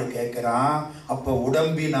 நம்மாளு கேட்கிறான், அப்ப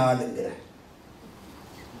உடம்பினாலுங்கிற.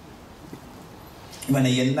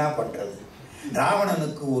 இவனை என்ன பண்றது?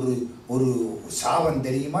 ராவணனுக்கு ஒரு சாபம்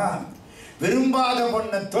தெரியுமா? விரும்பாத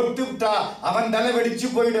பொண்ணை தொட்டு விட்டா அவன் தலை வெடிச்சு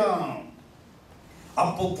போயிடும்.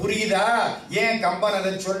 அப்போ புரியுதா ஏன் கம்பன்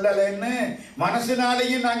அதை சொல்லலன்னு?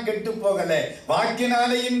 மனசினாலையும் நான் கெட்டு போகல,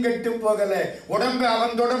 வாக்கினாலையும் கெட்டு போகல, உடம்பு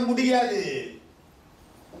அவன் தொட முடியாது.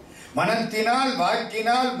 மனத்தினால்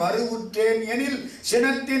வாக்கினால் மறுவுற்றேன் எனில்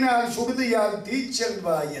சினத்தினால் சுடுதியால்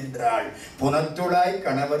தீச்செல்வாய் என்றாள். புனத்துளாய்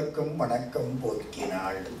கணவர்க்கும் வணக்கம்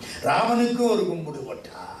போக்கினாள். ராமனுக்கு ஒரு கும்பிடு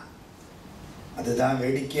போட்டா. அதுதான்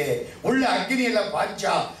வேடிக்கை. உள்ள அக்னியில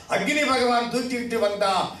பாய்ச்சா, அக்னி பகவான் தூக்கிட்டு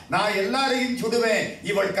வந்தான். நான் எல்லாரையும் சுடுவேன்,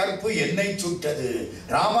 இவள் கற்பு என்னை சுட்டது.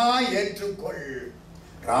 ராமா ஏற்றுக்கொள்.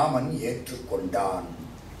 ராமன் ஏற்றுக்கொண்டான்.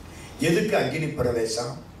 எதுக்கு அக்னி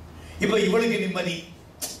பிரவேசம்? இப்ப இவளுக்கு நிம்மதி.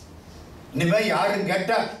 இனிமே யாரும்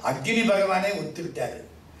கேட்டா அக்னி பகவானே ஒத்துக்கிட்டாரு.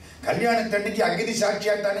 கல்யாணத்தன்னைக்கு அக்னி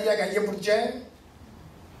சாட்சியா தானையா கைய பிடிச்ச?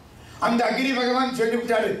 அந்த அக்னி பகவான்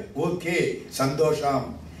சொல்லிவிட்டாரு, ஓகே சந்தோஷம்.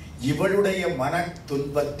 இவளுடைய மன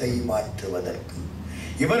துன்பத்தை மாற்றுவதற்கு,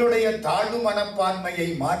 இவருடைய தாழ்வு மனப்பான்மையை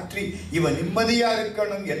மாற்றி இவன் நிம்மதியா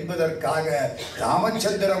இருக்கணும் என்பதற்காக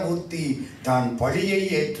ராமச்சந்திரமூர்த்தி தான் பழியை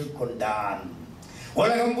ஏற்றுக்கொண்டான்.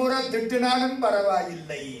 உலகம் பூரா திட்டினாலும்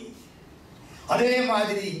பரவாயில்லை. அதே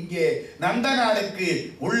மாதிரி இங்கே நந்தனாருக்கு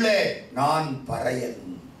உள்ளே நான் பறையன்,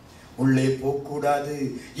 உள்ளே போகக்கூடாது,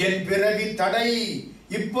 என் பிறவி தடை,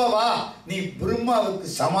 இப்ப வா, நீ பிரம்மாவுக்கு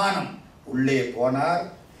சமானம். உள்ளே போனார்.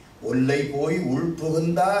 ஒல்லை போய் உள்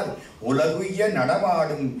புகுந்தார். உலகுய்ய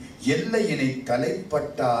நடமாடும் எல்லையினை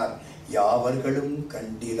தலைப்பட்டார் யாவர்களும்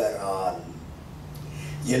கண்டிலரால்.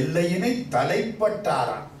 எல்லையினை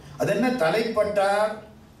தலைப்பட்டாராம். அது என்ன தலைப்பட்டார்?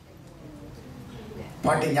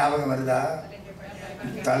 பாட்டு ஞாபகம் வருதா?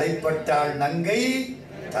 தலைப்பட்டாள் நங்கை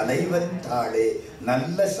தலைவன் தாளே.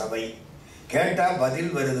 நல்ல சபை. கேட்டா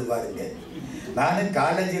பதில் வருது பாருங்க. நானும்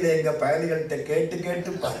காலேஜில் எங்க பயல்கள்கிட்ட கேட்டு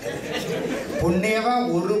கேட்டு பார்க்கிறேன். புண்ணியமா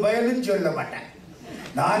ஒரு பயலும் சொல்ல மாட்டேன்.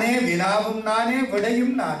 நானே வினாவும் நானே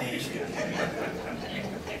விடையும் நானே.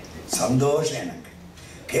 சந்தோஷம் எனக்கு.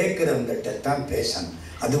 கேட்கிறவங்கிட்ட தான் பேசணும்.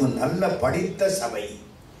 அதுவும் நல்ல படித்த சபை.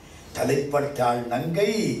 தலைப்பட்டாள்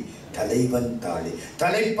நங்கை தலைவன் தாளே.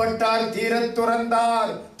 தலைப்பட்டார் தீரத்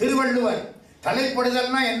துறந்தார். திருவள்ளுவர்.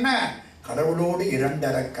 தலைப்படுதல்னா என்ன? கடவுளோடு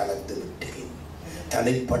இரண்டர கலந்து விட்டேன்.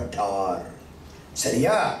 தலைப்பட்டார்.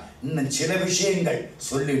 சரியா? இன்னும் சில விஷயங்கள்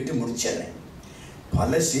சொல்லிட்டு முடிச்சிடறேன்.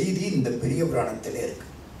 பல செய்தி இந்த பெரிய புராணத்தில் இருக்கு.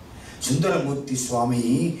 சுந்தரமூர்த்தி சுவாமி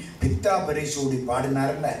பித்தா பரிசூடி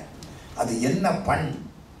பாடினார்ல, அது என்ன பண்?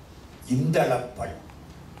 இந்தளப்பண்.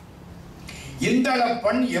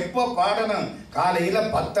 இந்தளப்பண் எப்ப பாடணும்? காலையில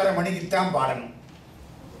 10:30 மணிக்குத்தான் பாடணும்.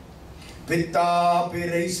 பித்தா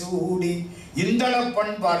பிறை சூடி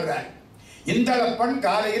இந்தளப்பண் பாடுறார். இந்தளப்பண்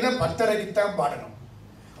காலையில 10:30க்குத்தான் பாடணும்.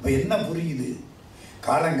 அப்ப என்ன புரியுது?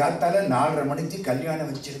 காலங்காத்தால 4:30 மணிக்கு கல்யாணம்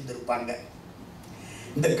வச்சிருந்திருப்பாங்க.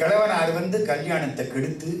 இந்த கிழவனார் வந்து கல்யாணத்தை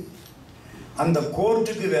கெடுத்து அந்த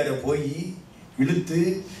கோர்ட்டுக்கு வேற போய் இழுத்து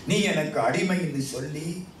நீ எனக்கு அடிமைன்னு சொல்லி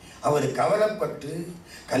அவர் கவலைப்பட்டு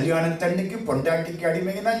கல்யாணத்தன்னைக்கு பொண்டாட்டிக்கு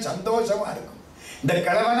அடிமைன்னா சந்தோஷமா இருக்கும். இந்த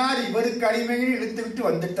கிழவனார் இவருக்கு அடிமைன்னு இழுத்து விட்டு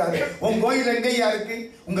வந்துட்டாரு. உன் கோயில் எங்கேயா இருக்கு?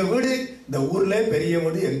 உங்க வீடு இந்த ஊர்ல பெரிய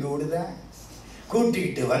வீடு எங்க வீடுதான்.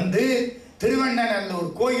 கூட்டிகிட்டு வந்து திருவண்ணநல்லூர்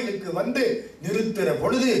கோயிலுக்கு வந்து நிறுத்துற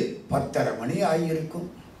பொழுது 10:30 மணி ஆகியிருக்கும்.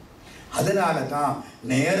 அதனாலதான்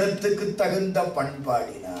நேரத்துக்கு தகுந்த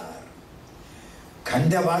பண்பாடினார்.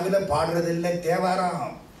 கண்ட வாகுல பாடுறதில்லை தேவாரம்.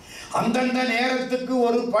 அந்தந்த நேரத்துக்கு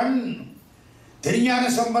ஒரு பண். திருஞான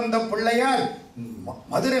சம்பந்த பிள்ளையார்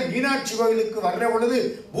மதுரை மீனாட்சி கோயிலுக்கு வர்ற பொழுது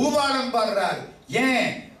பூபாலம் பாடுறார். ஏன்?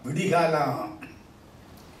 விடிகாலம்.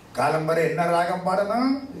 காலம் வரை என்ன ராகம்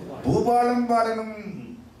பாடணும்? பூபாலம் பாடணும்.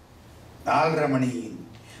 4:30 மணி.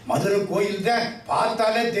 மதுரை கோயில் தான்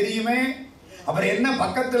பார்த்தாலே தெரியுமே. அப்புறம் என்ன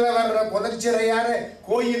பக்கத்துல வர்ற புதச்சிறையார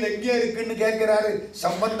கோயில் எங்கே இருக்குன்னு கேட்கிறாரு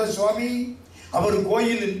சம்பந்த சுவாமி. அவர்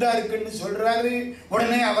கோயில் இந்த இருக்குன்னு சொல்றாரு.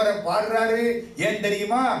 உடனே அவரை பாடுறாரு. ஏன்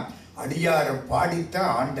தெரியுமா? அடியார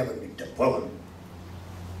பாடித்தான் ஆண்டவன் கிட்ட போகணும்.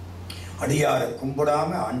 அடியார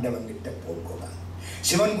கும்பிடாம ஆண்டவன் கிட்ட போகக்கூடாது.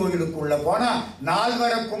 சிவன் கோயிலுக்குள்ள போனா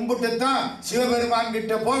 4 கும்பிட்டுத்தான் சிவபெருமான்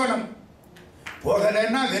கிட்ட போகணும்.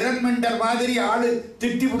 போகலன்னா விரண்மண்டர் மாதிரி ஆளு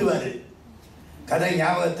திட்டி விடுவாரு. கதை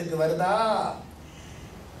ஞாபகத்துக்கு வருதா?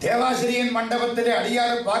 தேவாசிரியன் மண்டபத்திலே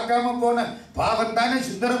அடியார பார்க்காம போன பாவம் தானே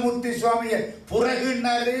சுந்தரமூர்த்தி சுவாமிய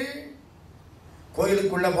புறகுன்னாரு.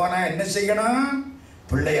 கோயிலுக்குள்ள போனா என்ன செய்யணும்?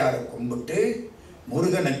 பிள்ளையார கும்பிட்டு,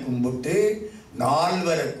 முருகனை கும்பிட்டு,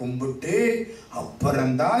 4 கும்பிட்டு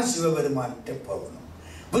அப்புறம்தான் சிவபெருமான்கிட்ட போகணும்.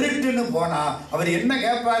 விருட்டுன்னு போனா அவர் என்ன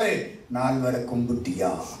கேட்பாரு? 4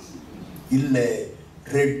 கும்பிட்டியா? இல்ல,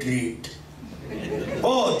 ரெட்ரீட்.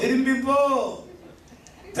 ஓ, திரும்பி போ.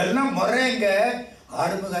 இதெல்லாம் முறைங்க.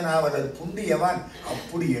 ஆறுமுக நாவலர் புண்ணியவான்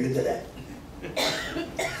அப்படி எழுதுற.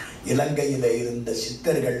 இலங்கையில இருந்த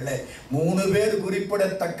சித்தர்கள்ல 3 பேர்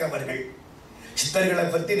குறிப்பிடத்தக்கவர்கள். சித்தர்களை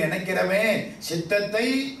பத்தி நினைக்கிறவே சித்தத்தை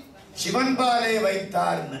சிவன்பாலே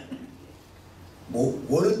வைத்தார்னு.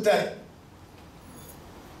 ஒருத்தர்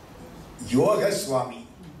யோக சுவாமி.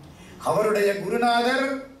 அவருடைய குருநாதர்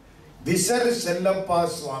விசர் செல்லப்பா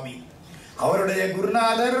சுவாமி, அவருடைய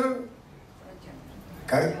குருநாதர்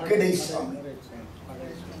கற்கடை சுவாமி.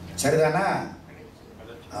 சரிதானா?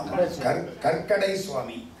 கற்கடை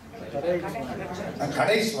சுவாமி,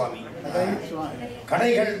 கடை சுவாமி,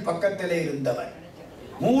 கடைகள் பக்கத்திலே இருந்தவர்.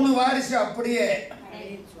 3 வாரிசு அப்படியே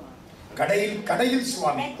கடையில்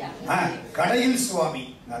சுவாமி, கடையில் சுவாமி.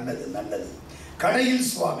 நல்லது நல்லது. கடையில்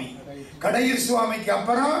சுவாமி, கடையில் சுவாமிக்கு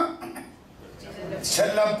அப்புறம்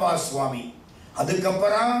செல்லப்பா சுவாமி,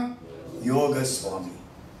 அதுக்கப்புறம் யோக சுவாமி.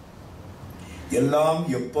 எல்லாம்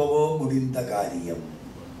எப்பவோ முடிந்த காரியம்.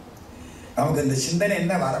 நமக்கு இந்த சிந்தனை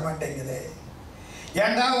என்ன வரமாட்டேங்குது?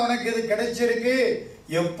 ஏண்டா உனக்கு இது கிடைச்சிருக்கு?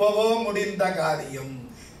 எப்பவோ முடிந்த காரியம்,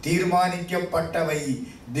 தீர்மானிக்கப்பட்டவை,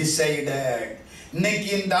 டிசைடட். இன்னைக்கு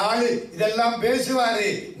இந்த ஆளு இதெல்லாம் பேசுவாரு,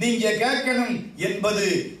 நீங்க கேட்கணும் என்பது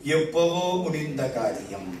எப்பவோ முடிந்த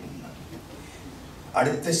காரியம்.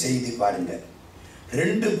 அடுத்த செய்தி பாருங்க.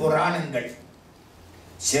 2 புராணங்கள்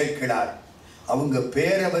சேர்க்கிறார். அவங்க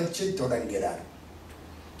பேரை வச்சு தொடங்கிறார்.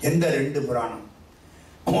 எந்த 2 புராணம்?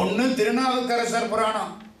 ஒன்னு திருநாவுக்கரசர்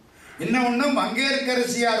புராணம், இன்னொன்னு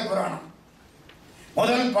மங்கையர்க்கரசியார் புராணம்.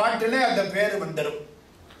 முதல் பாட்டிலே அந்த பேரு வந்துடும்.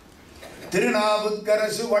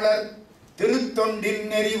 திருநாவுக்கரசு வளர் திருத்தொண்டின்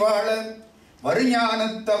நெறிவாளர்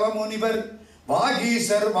வருஞானத்தவ முனிவர்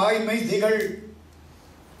வாகீசர் வாய்மை திகழ்.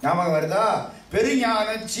 ஞாபகம் வருதா? பெருஞான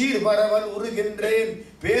சீர் பரவல் உருகின்றேன்,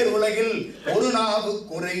 பேருலகில் ஒரு நாவு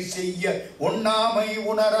குறை செய்ய ஒண்ணாமை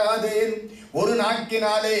உணராதேன். ஒரு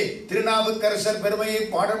நாக்கினாலே திருநாவுக்கரசர் பெருமையை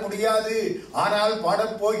பாட முடியாது, ஆனால்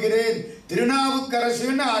பாடப் போகிறேன்.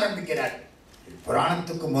 திருநாவுக்கரசுன்னு ஆரம்பிக்கிறார்.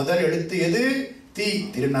 புராணத்துக்கு முதல் எழுத்து எது? தி,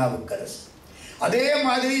 திருநாவுக்கரசு. அதே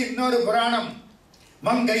மாதிரி இன்னொரு புராணம்,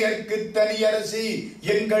 மங்கையர்க்கு தனியரசி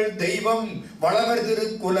எங்கள் தெய்வம் வளவர்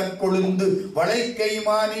திருக்குல கொழுந்து வளைக்கை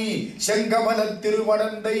மானி செங்கமல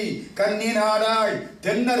திருவடந்தை கன்னி நாடாள்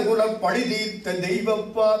தென்னர் குல பழி தீர்த்த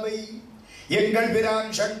தெய்வப்பாவை எங்கள் பிரான்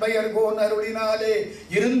சண்பையர் கோன் அருளினாலே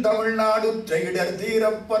இருந்தமிழ்நாடுற்ற இடர்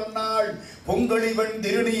தீரப்பன்னாள் பொங்கலிவன்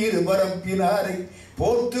திருநீர் பரப்பினாரை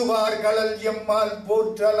போற்றுவார் கடல் எம்மால்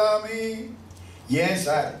போற்றலாமே. ஏன்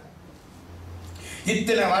சார்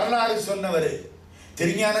இத்தனை வரலாறு சொன்னவர்?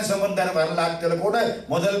 திருஞான சம்பந்தர் வரலாற்றுல கூட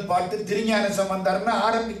முதல் பாட்டு திருஞான சம்பந்தர்னு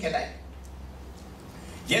ஆரம்பிக்கல.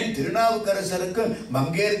 ஏன் திருநாவுக்கரசருக்கு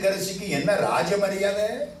மங்கையர்க்கரசிக்கு என்ன ராஜ மரியாதை?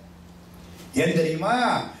 ஏன் தெரியுமா?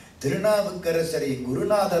 திருநாவுக்கரசரை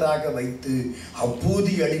குருநாதராக வைத்து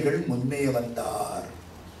அப்பூதி அடிகள் முன்னே வந்தார்.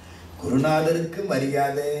 குருநாதருக்கு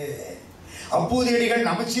மரியாதை. அப்பூதி அடிகள்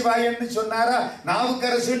நமசிவாயன்னு சொன்னாரா,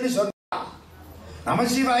 நாவுக்கரசுன்னு சொன்னார்?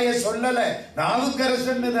 நமசிவாய சொல்லல,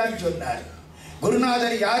 நாவுக்கரசுன்னு தான் சொன்னார்.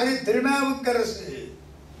 குருநாதர் யாரு? திருநாவுக்கரசு.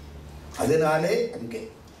 அதனாலே அங்கே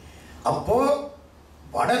அப்போ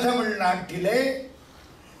வடதமிழ்நாட்டிலே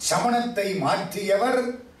சமணத்தை மாற்றியவர்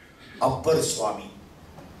அப்பர் சுவாமி,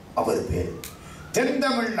 அவர் பேர். தென்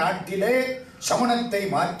தமிழ்நாட்டிலே சமணத்தை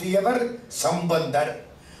மாற்றியவர் சம்பந்தர்,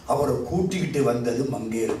 அவரை கூட்டிக்கிட்டு வந்தது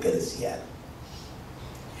மங்கையர்க்கரசியார்.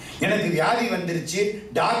 எனக்கு வியாதி வந்துருச்சு,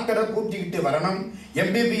 டாக்டரை கூட்டிக்கிட்டு வரணும்.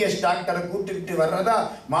 எம்பிபிஎஸ் டாக்டரை கூட்டிக்கிட்டு வர்றதா,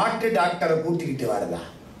 மாட்டு டாக்டரை கூட்டிக்கிட்டு வரதா?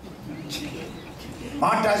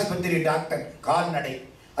 மாட்டாஸ்பத்திரி டாக்டர் கால்நடை,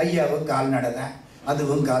 ஐயாவும் கால்நடை தான்,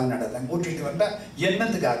 அதுவும் கால்நடை தான். கூட்டிகிட்டு வந்தா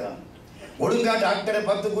என்னத்துக்காக? ஒழுங்கா டாக்டரை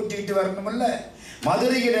 10 கூட்டிக்கிட்டு வரணும்ல.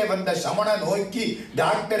 மதுரையிலே வந்த சமண நோய்க்கு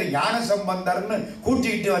டாக்டர் ஞான சம்பந்தர்னு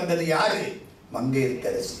கூட்டிகிட்டு வந்தது யாரு?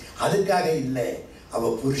 மங்கையர்க்கரசி. அதுக்காக இல்லை,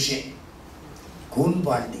 அவ புருஷன்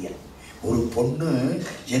கூன்பாண்டியன். ஒரு பொண்ணு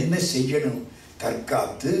என்ன செய்யணும்?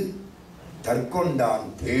 தற்காத்து தற்கொண்டான்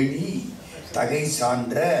பேணி தகை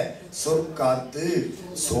சான்ற சொற்காத்து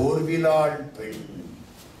சோர்விலாள் பெண்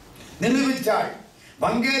நிரூபித்தாள்.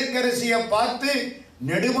 மங்கையர்க்கரசியை பார்த்து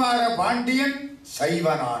நெடுமாற பாண்டியன்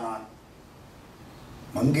சைவனானான்.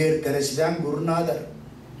 மங்கையர்க்கரசி தான் குருநாதர்.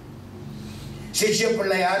 சிஷ்ய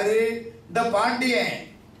பிள்ளை யாரு? இந்த பாண்டியன்.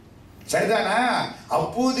 சரிதானா?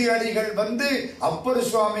 அப்பூதி அடிகள் வந்து அப்பர்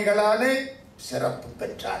சுவாமிகளாலே சிறப்பு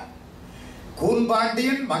பெற்றார்.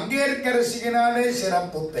 கூன்பாண்டியன் மங்கையர்க்கரசியினாலே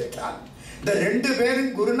சிறப்பு பெற்றார். இந்த 2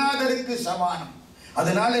 பேரும் குருநாதருக்கு சமானம்.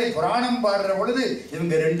 அதனாலே புராணம் பாடுற பொழுது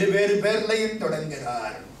இவங்க 2 பேர்லையும்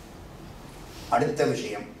தொடங்குகிறார். அடுத்த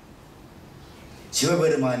விஷயம்,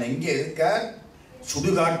 சிவபெருமான் எங்கே இருக்கார்?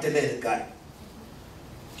 சுடுகாட்டில் இருக்கார்.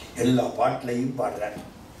 எல்லா பாட்டிலையும் பாடுறார்.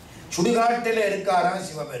 சுடுகாட்டில் இருக்காரா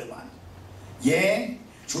சிவபெருமான்? ஏன்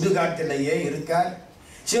சுடுகாட்டிலேயே இருக்கார்?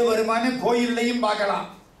 சிவபெருமான கோயிலையும் பார்க்கலாம்,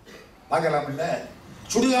 இல்ல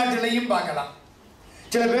சுடுகாட்டிலையும் பார்க்கலாம்.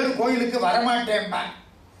 சில பேர் கோயிலுக்கு வரமாட்டேன்பா,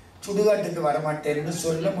 சுடுகாட்டுக்கு வரமாட்டேன்னு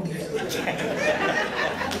சொல்ல முடியாது.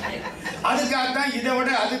 அதுக்காகத்தான் இதை விட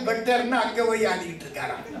அது பெட்டர்னு அங்க போய் ஆடிக்கிட்டு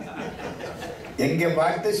இருக்காராம். எங்க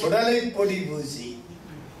பாட்டு சுடலை பொடி பூசி.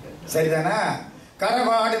 சரிதானா?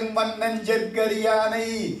 கரவாடும் மன்னஞ்சற்கரியானை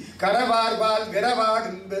கரவார்பால்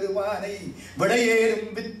விரவாடும் பெருமானை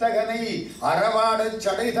விடையேறும் வித்தகனை அறவாட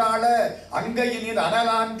சடைதாள அங்கையினில்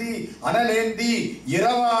அனலேந்தி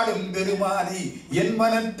இரவாடும் பெருமானை என்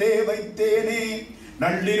மனத்தே வைத்தேனே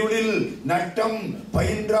நள்ளிருளில் நட்டம்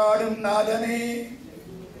பயின்றாடும் நாதனே.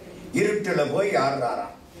 இருட்டுல போய்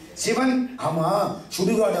ஆடுறாராம் சிவன். ஆமா,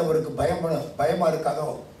 சுடுகாடு அவருக்கு பயமா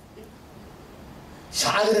இருக்காதோ?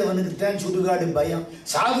 சாகுறவனுக்கு தான் சுடுகாடு பயம்,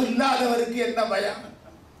 சாவு இல்லாதவருக்கு என்ன பயம்?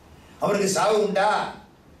 அவருக்கு சாவு உண்டா?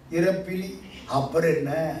 இறப்பிலி. அப்புறம்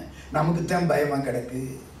என்ன, நமக்கு தான் பயமா கிடக்கு.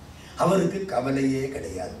 அவருக்கு கவலையே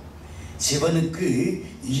கிடையாது. சிவனுக்கு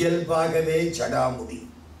இயல்பாகவே ஜடாமுடி,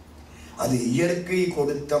 அது இயற்கை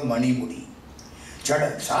கொடுத்த மணிமுடி.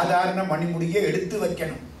 சாதாரண மணிமுடியை எடுத்து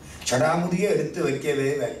வைக்கணும், ஜடாமுடியை எடுத்து வைக்கவே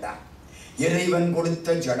வேண்டாம். இறைவன்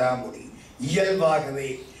கொடுத்த ஜடாமுடி இயல்பாகவே.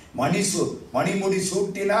 மணிமுடி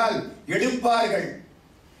சூட்டினால் எடுப்பார்கள்,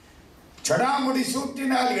 ஜடாமுடி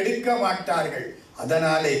சூட்டினால் எடுக்க மாட்டார்கள்.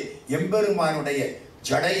 அதனாலே எம்பெருமானுடைய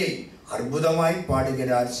ஜடையை அற்புதமாய்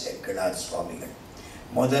பாடுகிறார் சேக்கிழார் சுவாமிகள்.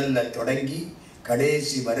 முதல்ல தொடங்கி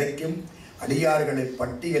கடைசி வரைக்கும் அடியார்களை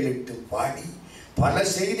பட்டியலிட்டு பாடி பல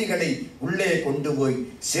செய்திகளை உள்ளே கொண்டு போய்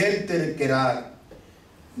சேர்த்திருக்கிறார்.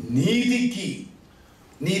 நீதிக்கு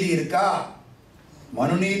நீதி இருக்கா?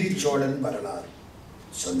 மனுநீதி சோழன் வரலாறு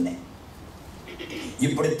சொன்னேன்.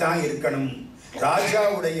 இப்படித்தான் இருக்கணும்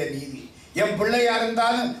ராஜாவுடைய நீதி. என் பிள்ளையா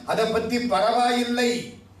இருந்தாலும் அதை பத்தி பரவாயில்லை,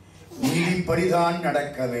 நீதிப்படிதான்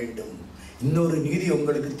நடக்க வேண்டும். இன்னொரு நீதி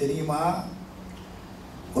உங்களுக்கு தெரியுமா?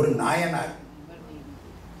 ஒரு நாயனார்,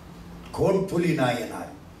 கோட்புலி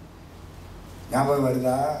நாயனார், ஞாபகம்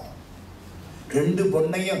வருதா? 2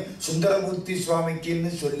 பொண்ணையும் சுந்தரமூர்த்தி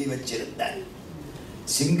சுவாமிக்குன்னு சொல்லி வச்சிருந்தார்.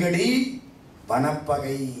 சிங்கடி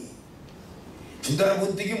வனப்பகை.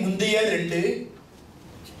 சுந்தரமூர்த்திக்கு முந்தைய 2,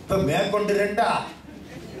 இப்ப மேற்கொண்டு 2.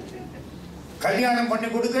 கல்யாணம் பண்ணி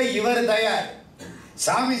கொடுக்க இவர் தயார்.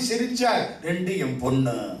 சாமி சிரிச்சார். 2 என்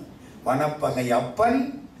பொண்ணு. வனப்பகை அப்பன்,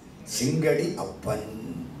 சிங்கடி அப்பன்.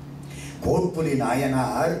 கோட்புலி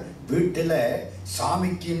நாயனார் வீட்டுல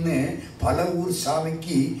சாமிக்குன்னு பல ஊர்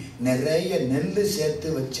சாமிக்கு நிறைய நெல்லு சேர்த்து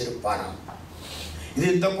வச்சிருப்பாராம். இது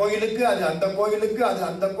இந்த கோயிலுக்கு, அது அந்த கோயிலுக்கு, அது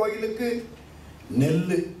அந்த கோயிலுக்கு.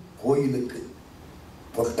 நெல்லு கோயிலுக்கு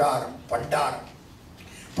பொட்டாரம், பண்டாரம்.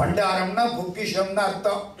 பண்டாரம்னா பொக்கிஷம்னு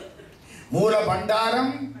அர்த்தம். மூல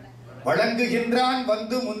பண்டாரம் வழங்குகின்றான்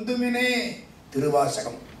வந்து முந்துமினே,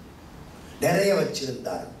 திருவாசகம். நிறைய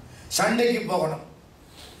வச்சிருந்தார். சண்டைக்கு போகணும்,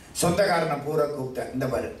 சொந்தக்காரனை பூரா கூப்பிட்டேன். இந்த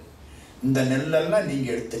பாரு, இந்த நெல்லெல்லாம் நீங்க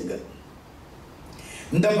எடுத்துங்க,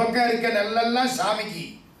 இந்த பக்கம் இருக்க நெல்லெல்லாம் சாமிக்கு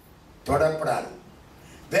தொடப்படாது.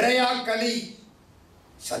 விரையா களி,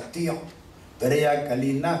 சத்தியம். விரையா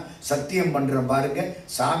களின்னா சத்தியம் பண்ற பாருங்க,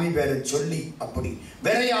 சாமி பேரை சொல்லி. அப்படி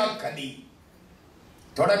விரையா களி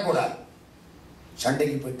தொடக்கூடாது.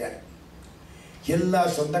 சண்டைக்கு போயிட்டார். எல்லா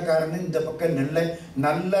சொந்தக்காரனும் இந்த பக்கம் நெல்லை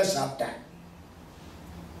நல்லா சாப்பிட்டேன்.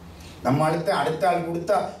 நம்ம அடுத்த ஆள்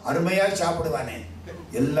கொடுத்தா அருமையா சாப்பிடுவானே,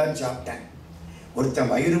 எல்லாம் சாப்பிட்டேன்.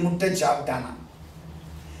 ஒருத்தன் வயிறு முட்டை சாப்பிட்டானா,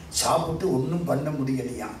 சாப்பிட்டு ஒன்றும் பண்ண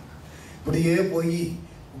முடியலையா. இப்படியே போய்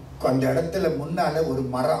அந்த இடத்துல முன்னால ஒரு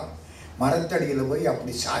மரத்தடியில் போய்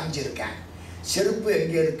அப்படி சாஞ்சிருக்கேன். செருப்பு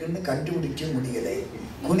எங்கே இருக்குன்னு கண்டுபிடிக்க முடியலை,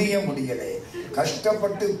 குனிய முடியலை,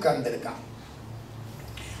 கஷ்டப்பட்டு உட்கார்ந்துருக்கான்.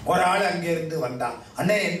 ஒரு ஆள் அங்கிருந்து வந்தான்.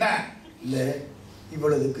 அண்ணே என்ன? இல்லை,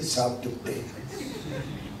 இவ்வளவுக்கு சாப்பிட்டு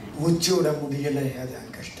உச்சி விட முடியலை,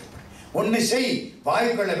 அதான் கஷ்டப்படு. ஒன்னு செய்,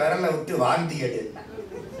 வாய்க்குள்ள விரலை விட்டு வாந்தி எடு.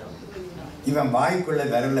 இவன் வாய்க்குள்ள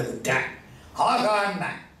விரலை விட்டான். ஆகா,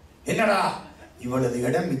 என்னடா இவ்வளவு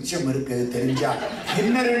இடம் மிச்சம் இருக்கு தெரிஞ்சா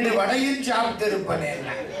இன்னும் 2 வடையும் சாப்பிட்டு இருப்பனே,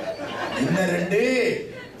 இன்னும் 2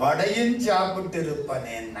 வடையும் சாப்பிட்டு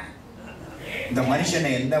இருப்பனே. இந்த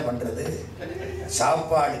மனுஷனை என்ன பண்றது?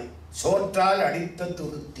 சாப்பாடு சோற்றால் அடித்த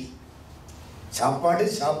துருத்தி. சாப்பாடு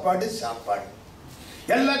சாப்பாடு சாப்பாடு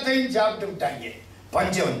எல்லாத்தையும் சாப்பிட்டு விட்டாங்க.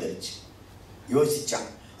 பஞ்சம் வந்துருச்சு. யோசிச்சான்,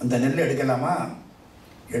 அந்த நெல் எடுக்கலாமா?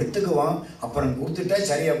 எடுத்துக்குவோம், அப்புறம் கொடுத்துட்டா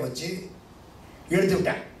சரியா போச்சு. எடுத்து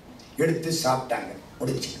விட்டான். எடுத்து சாப்பிட்டாங்க.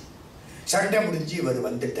 முடிச்சு சண்டை முடிஞ்சு இவர்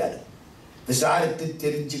வந்துட்டார். விசாரித்து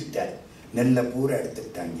தெரிஞ்சுக்கிட்டார். நெல்லை பூரா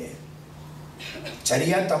எடுத்துக்கிட்டாங்க.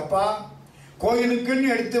 சரியா தப்பா? கோயிலுக்குன்னு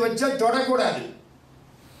எடுத்து வச்சா தொடக்கூடாது.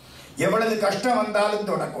 எவ்வளவு கஷ்டம் வந்தாலும்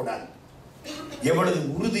தொடக்கூடாது. எவ்வளவு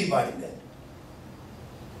உறுதி பாருங்க.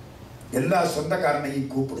 எல்லா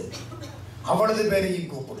சொந்தக்காரனையும் கூப்பிடு, அவ்வளவு பேரையும்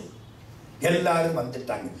கூப்பிடு. எல்லாரும்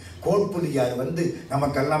வந்துட்டாங்க. கோட்புலியார் வந்து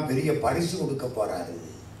நமக்கெல்லாம் பெரிய பரிசு கொடுக்க போறாரு.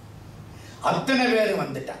 அத்தனை பேரும்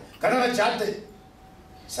வந்துட்டான். கதவை சாத்து.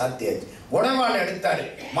 சாத்தியாச்சு. உடவாள் எடுத்தாரு,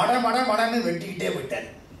 மட மட மடன்னு வெட்டிக்கிட்டே விட்டாரு.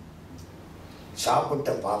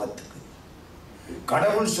 சாப்பிட்ட பாவத்துக்கு,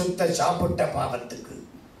 கடவுள் சொத்தை சாப்பிட்ட பாவத்துக்கு.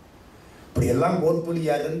 இப்படி எல்லாம்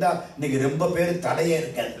கோட்புலியா இருந்தா இன்னைக்கு ரொம்ப பேர் தலையே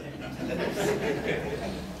இருக்காது.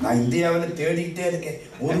 நான் இந்தியாவில் தேடிக்கிட்டே இருக்கேன்,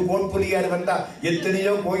 ஒரு கோட்புலியார் வந்தா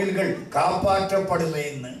எத்தனையோ கோயில்கள்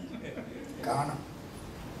காப்பாற்றப்படுவேன்னு காணும்.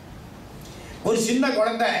 ஒரு சின்ன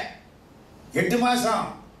குழந்தை 8 மாசம்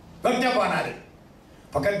வெட்டப்பானாரு.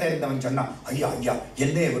 பக்கத்தில் இருந்தவன் சொன்னான், ஐயா ஐயா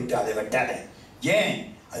என்னைய விட்டு அதை வெட்டாத. ஏன்?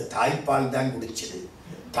 அது தாய்ப்பால் தான் குடிச்சது.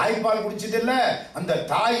 தாய்ப்பால் குடிச்சது இல்ல, அந்த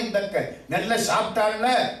தாய் இந்த நெல்ல சாப்பிட்டால,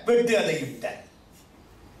 வெட்டு அதை விட்ட.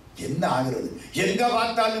 என்ன ஆகுறது? எங்க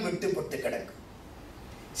பார்த்தாலும் வெட்டுப்பட்டு கிடக்கு.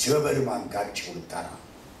 சிவபெருமான் காட்சி கொடுத்தாராம்.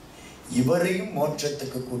 இவரையும்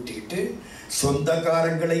மோட்சத்துக்கு கூட்டிக்கிட்டு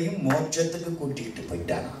சொந்தக்காரங்களையும் மோட்சத்துக்கு கூட்டிக்கிட்டு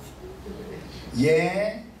போயிட்டாராம்.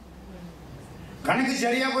 ஏன்? கணக்கு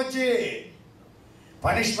சரியா போச்சு.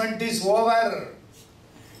 Punishment is over.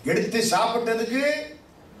 எடுத்து சாப்பிட்டதுக்கு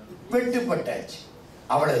வெட்டுப்பட்டாச்சு,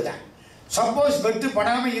 அவ்வளவுதான். சப்போஸ்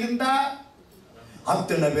வெட்டுப்படாம இருந்தா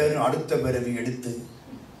அத்தனை பேரும் அடுத்த பிறவி எடுத்து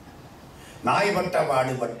நாய்பட்ட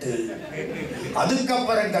பாடுபட்டு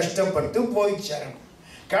அதுக்கப்புறம் கஷ்டப்பட்டு போய் சேரணும்.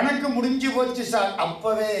 கணக்கு முடிஞ்சு போச்சு சார்.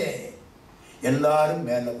 அப்பவே எல்லாரும்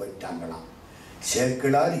மேல போயிட்டாங்களாம்.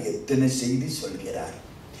 சேக்கிழார் எத்தனை செய்தி சொல்கிறார்.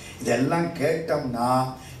 இதெல்லாம் கேட்டோம்னா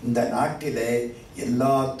இந்த நாட்டிலே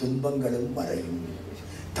எல்லா துன்பங்களும் மறையும்.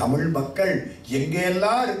 தமிழ் மக்கள்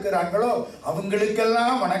எங்கெல்லாம் இருக்கிறாங்களோ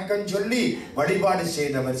அவங்களுக்கெல்லாம் வணக்கம் சொல்லி வழிபாடு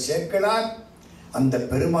செய்தவர் சேக்கிழார். அந்த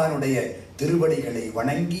பெருமானுடைய திருவடிகளை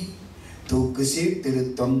வணங்கி தூக்கு சீர்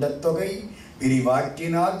திருத்தொண்ட தொகை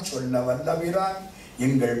விரிவாக்கினால் சொல்ல வல்லவிரான்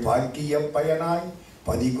எங்கள் பாக்கிய பயனாய்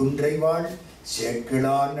பதிகுன்றை வாழ்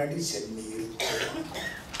சேக்கிழார் நடி சென்னீர்.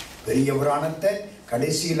 பெரிய புராணத்தை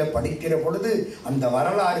கடைசியில படிக்கிற பொழுது அந்த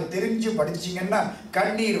வரலாறு தெரிஞ்சு படிச்சீங்கன்னா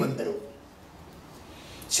கண்ணீர் வந்துடும்.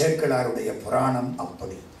 சேக்கிழாருடைய புராணம்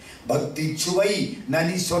அப்படி. பக்தி சுவை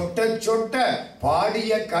நனி சொட்ட சொட்ட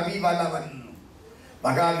பாடிய கவி வலவன்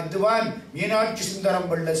மகா வித்வான் மீனாட்சி சுந்தரம்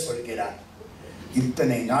பிள்ள சொல்கிறார்.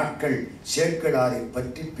 இத்தனை நாட்கள் சேக்கிழாரை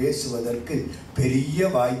பற்றி பேசுவதற்கு பெரிய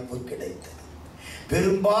வாய்ப்பு கிடைத்தது.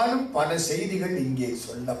 பெரும்பாலும் பல செய்திகள் இங்கே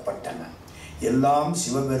சொல்லப்பட்டன. எல்லாம்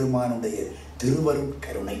சிவபெருமானுடைய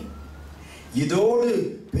திருவருட்கருணை. இதோடு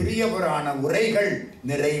பெரிய புராண உரைகள்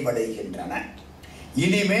நிறைவடைகின்றன.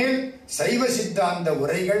 இனிமேல் சைவ சித்தாந்த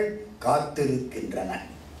உரைகள் காத்திருக்கின்றன.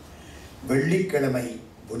 வெள்ளிக்கிழமை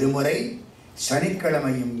விடுமுறை,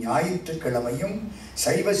 சனிக்கிழமையும் ஞாயிற்றுக்கிழமையும்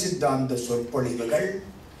சைவ சித்தாந்த சொற்பொழிவுகள்.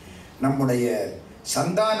 நம்முடைய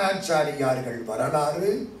சந்தானாச்சாரியார்கள்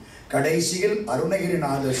வரலாறு, கடைசியில்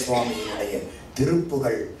அருணகிரிநாத சுவாமியினுடைய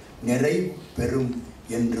திருப்புகள் நிறைவு பெறும்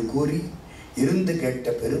என்று கூறி இருந்து கேட்ட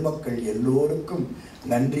பெருமக்கள் எல்லோருக்கும்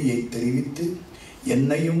நன்றியை தெரிவித்து,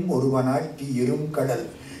 என்னையும் ஒருவனாக்கி இருங்கடல்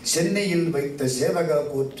சென்னையில் வைத்த சேவக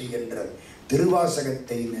போற்றி என்ற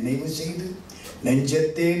திருவாசகத்தை நினைவு செய்து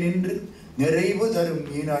நெஞ்சத்தே நின்று நிறைவு தரும்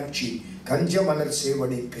மீனாட்சி கஞ்சமலர்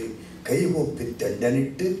சேவடிக்கு கைகூப்பி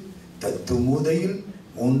தண்டனிட்டு தத்து மூதையில்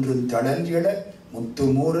 3 தடல் எழ முத்து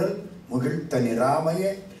மூரல் முகிழ்த்த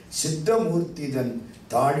நிராமய சித்தமூர்த்திதன்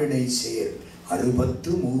தாழினை சேர்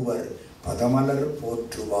 63 பதமலர்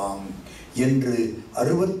போற்றுவாம் என்று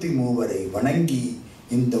 63 வணங்கி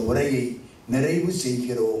இந்த உரையை நிறைவு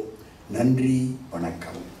செய்கிறோம். நன்றி,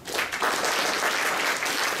 வணக்கம்.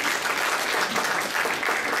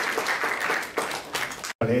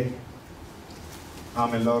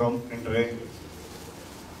 நாம் எல்லோரும் இன்று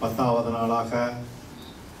 10வது நாளாக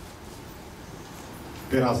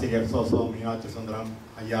பேராசிரியர் சோசோ மீனாட்சி சுந்தரம்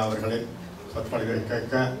ஐயா அவர்களின் சொற்பொழிவை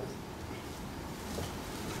கேட்க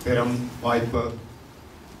பெரும் வாய்ப்பு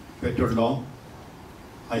பெற்றுள்ளோம்.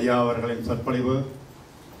 ஐயா அவர்களின் சொற்பொழிவு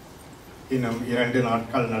இன்னும் 2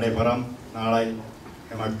 நாட்கள் நடைபெறும். நாளை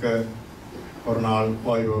எமக்கு ஒரு நாள்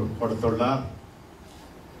ஓய்வு கொடுத்துள்ளார்.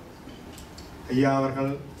 ஐயா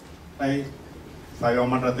அவர்களை சைவ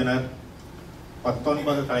மன்றத்தினர்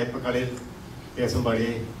 19 தலைப்புகளில் பேசும்படி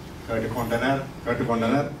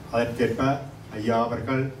கேட்டுக்கொண்டனர். அதற்கேற்ப ஐயா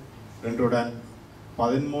அவர்கள் இன்றுடன்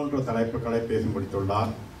 13 தலைப்புகளை பேசி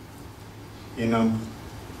முடித்துள்ளார். இன்னும்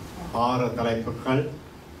 6 தலைப்புகள்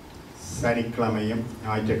சனிக்கிழமையும்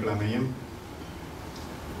ஞாயிற்றுக்கிழமையும்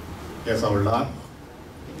பேச உள்ளார்.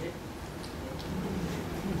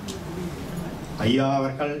 ஐயா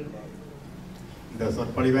அவர்கள் இந்த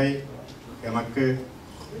சொற்பொழிவை எமக்கு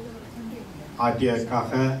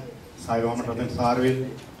ஆற்றியதற்காக சைவ மன்றத்தின் சார்பில்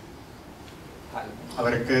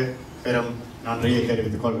அவருக்கு பெரும் நன்றியை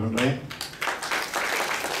தெரிவித்துக் கொள்கின்றேன்.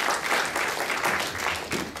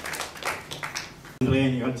 இன்றைய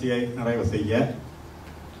நிகழ்ச்சியை நிறைவு செய்ய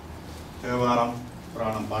தேவாரம்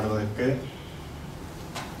புராணம் பாடுவதற்கு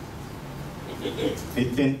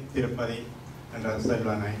நித்தின் திருப்பதி என்ற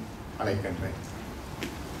செல்வனை அழைக்கின்றேன்.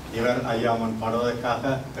 இவர் ஐயாமன் பாடுவதற்காக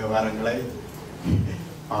விவரங்களை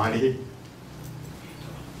பாடி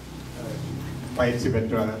பயிற்சி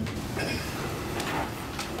பெற்றவர்.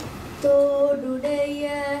 தோடுடைய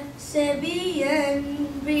செவியன்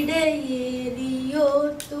விடையேறியோ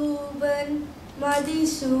தூவன்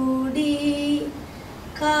மதிசூடி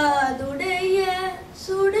காதுடைய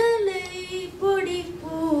சுடலை பொடி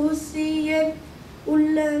பூசியன்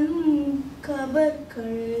உள்ளம்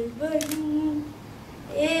கபர்கள்வன்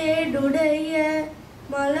ஏடுடைய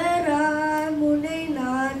மலரார் முனை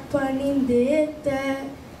நான் பணிந்தேத்த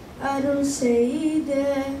அருள் செய்த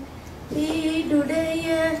வீடுடைய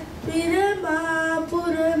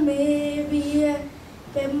பிரமாபுரமேவிய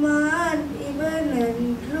பெம்மான்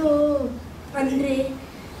இவனன்றோ அன்றே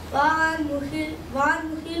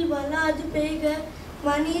வான்முகில் வளாது பெய்க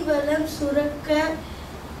மணிவளம் சுரக்க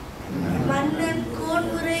மன்னன்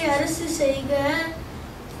கோன்முறை அரசு செய்க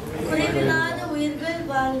குறைவில்லாத உயிர்கள்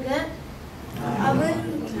வாழ்க அவன்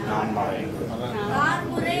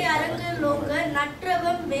நான்முறை அரங்கல் லோங்க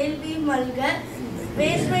நற்றவம் வேள்வி மல்க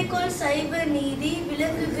வேண்மைக்கோள் சைவ நீதி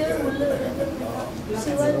விளங்குக உள்ள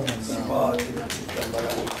சிவ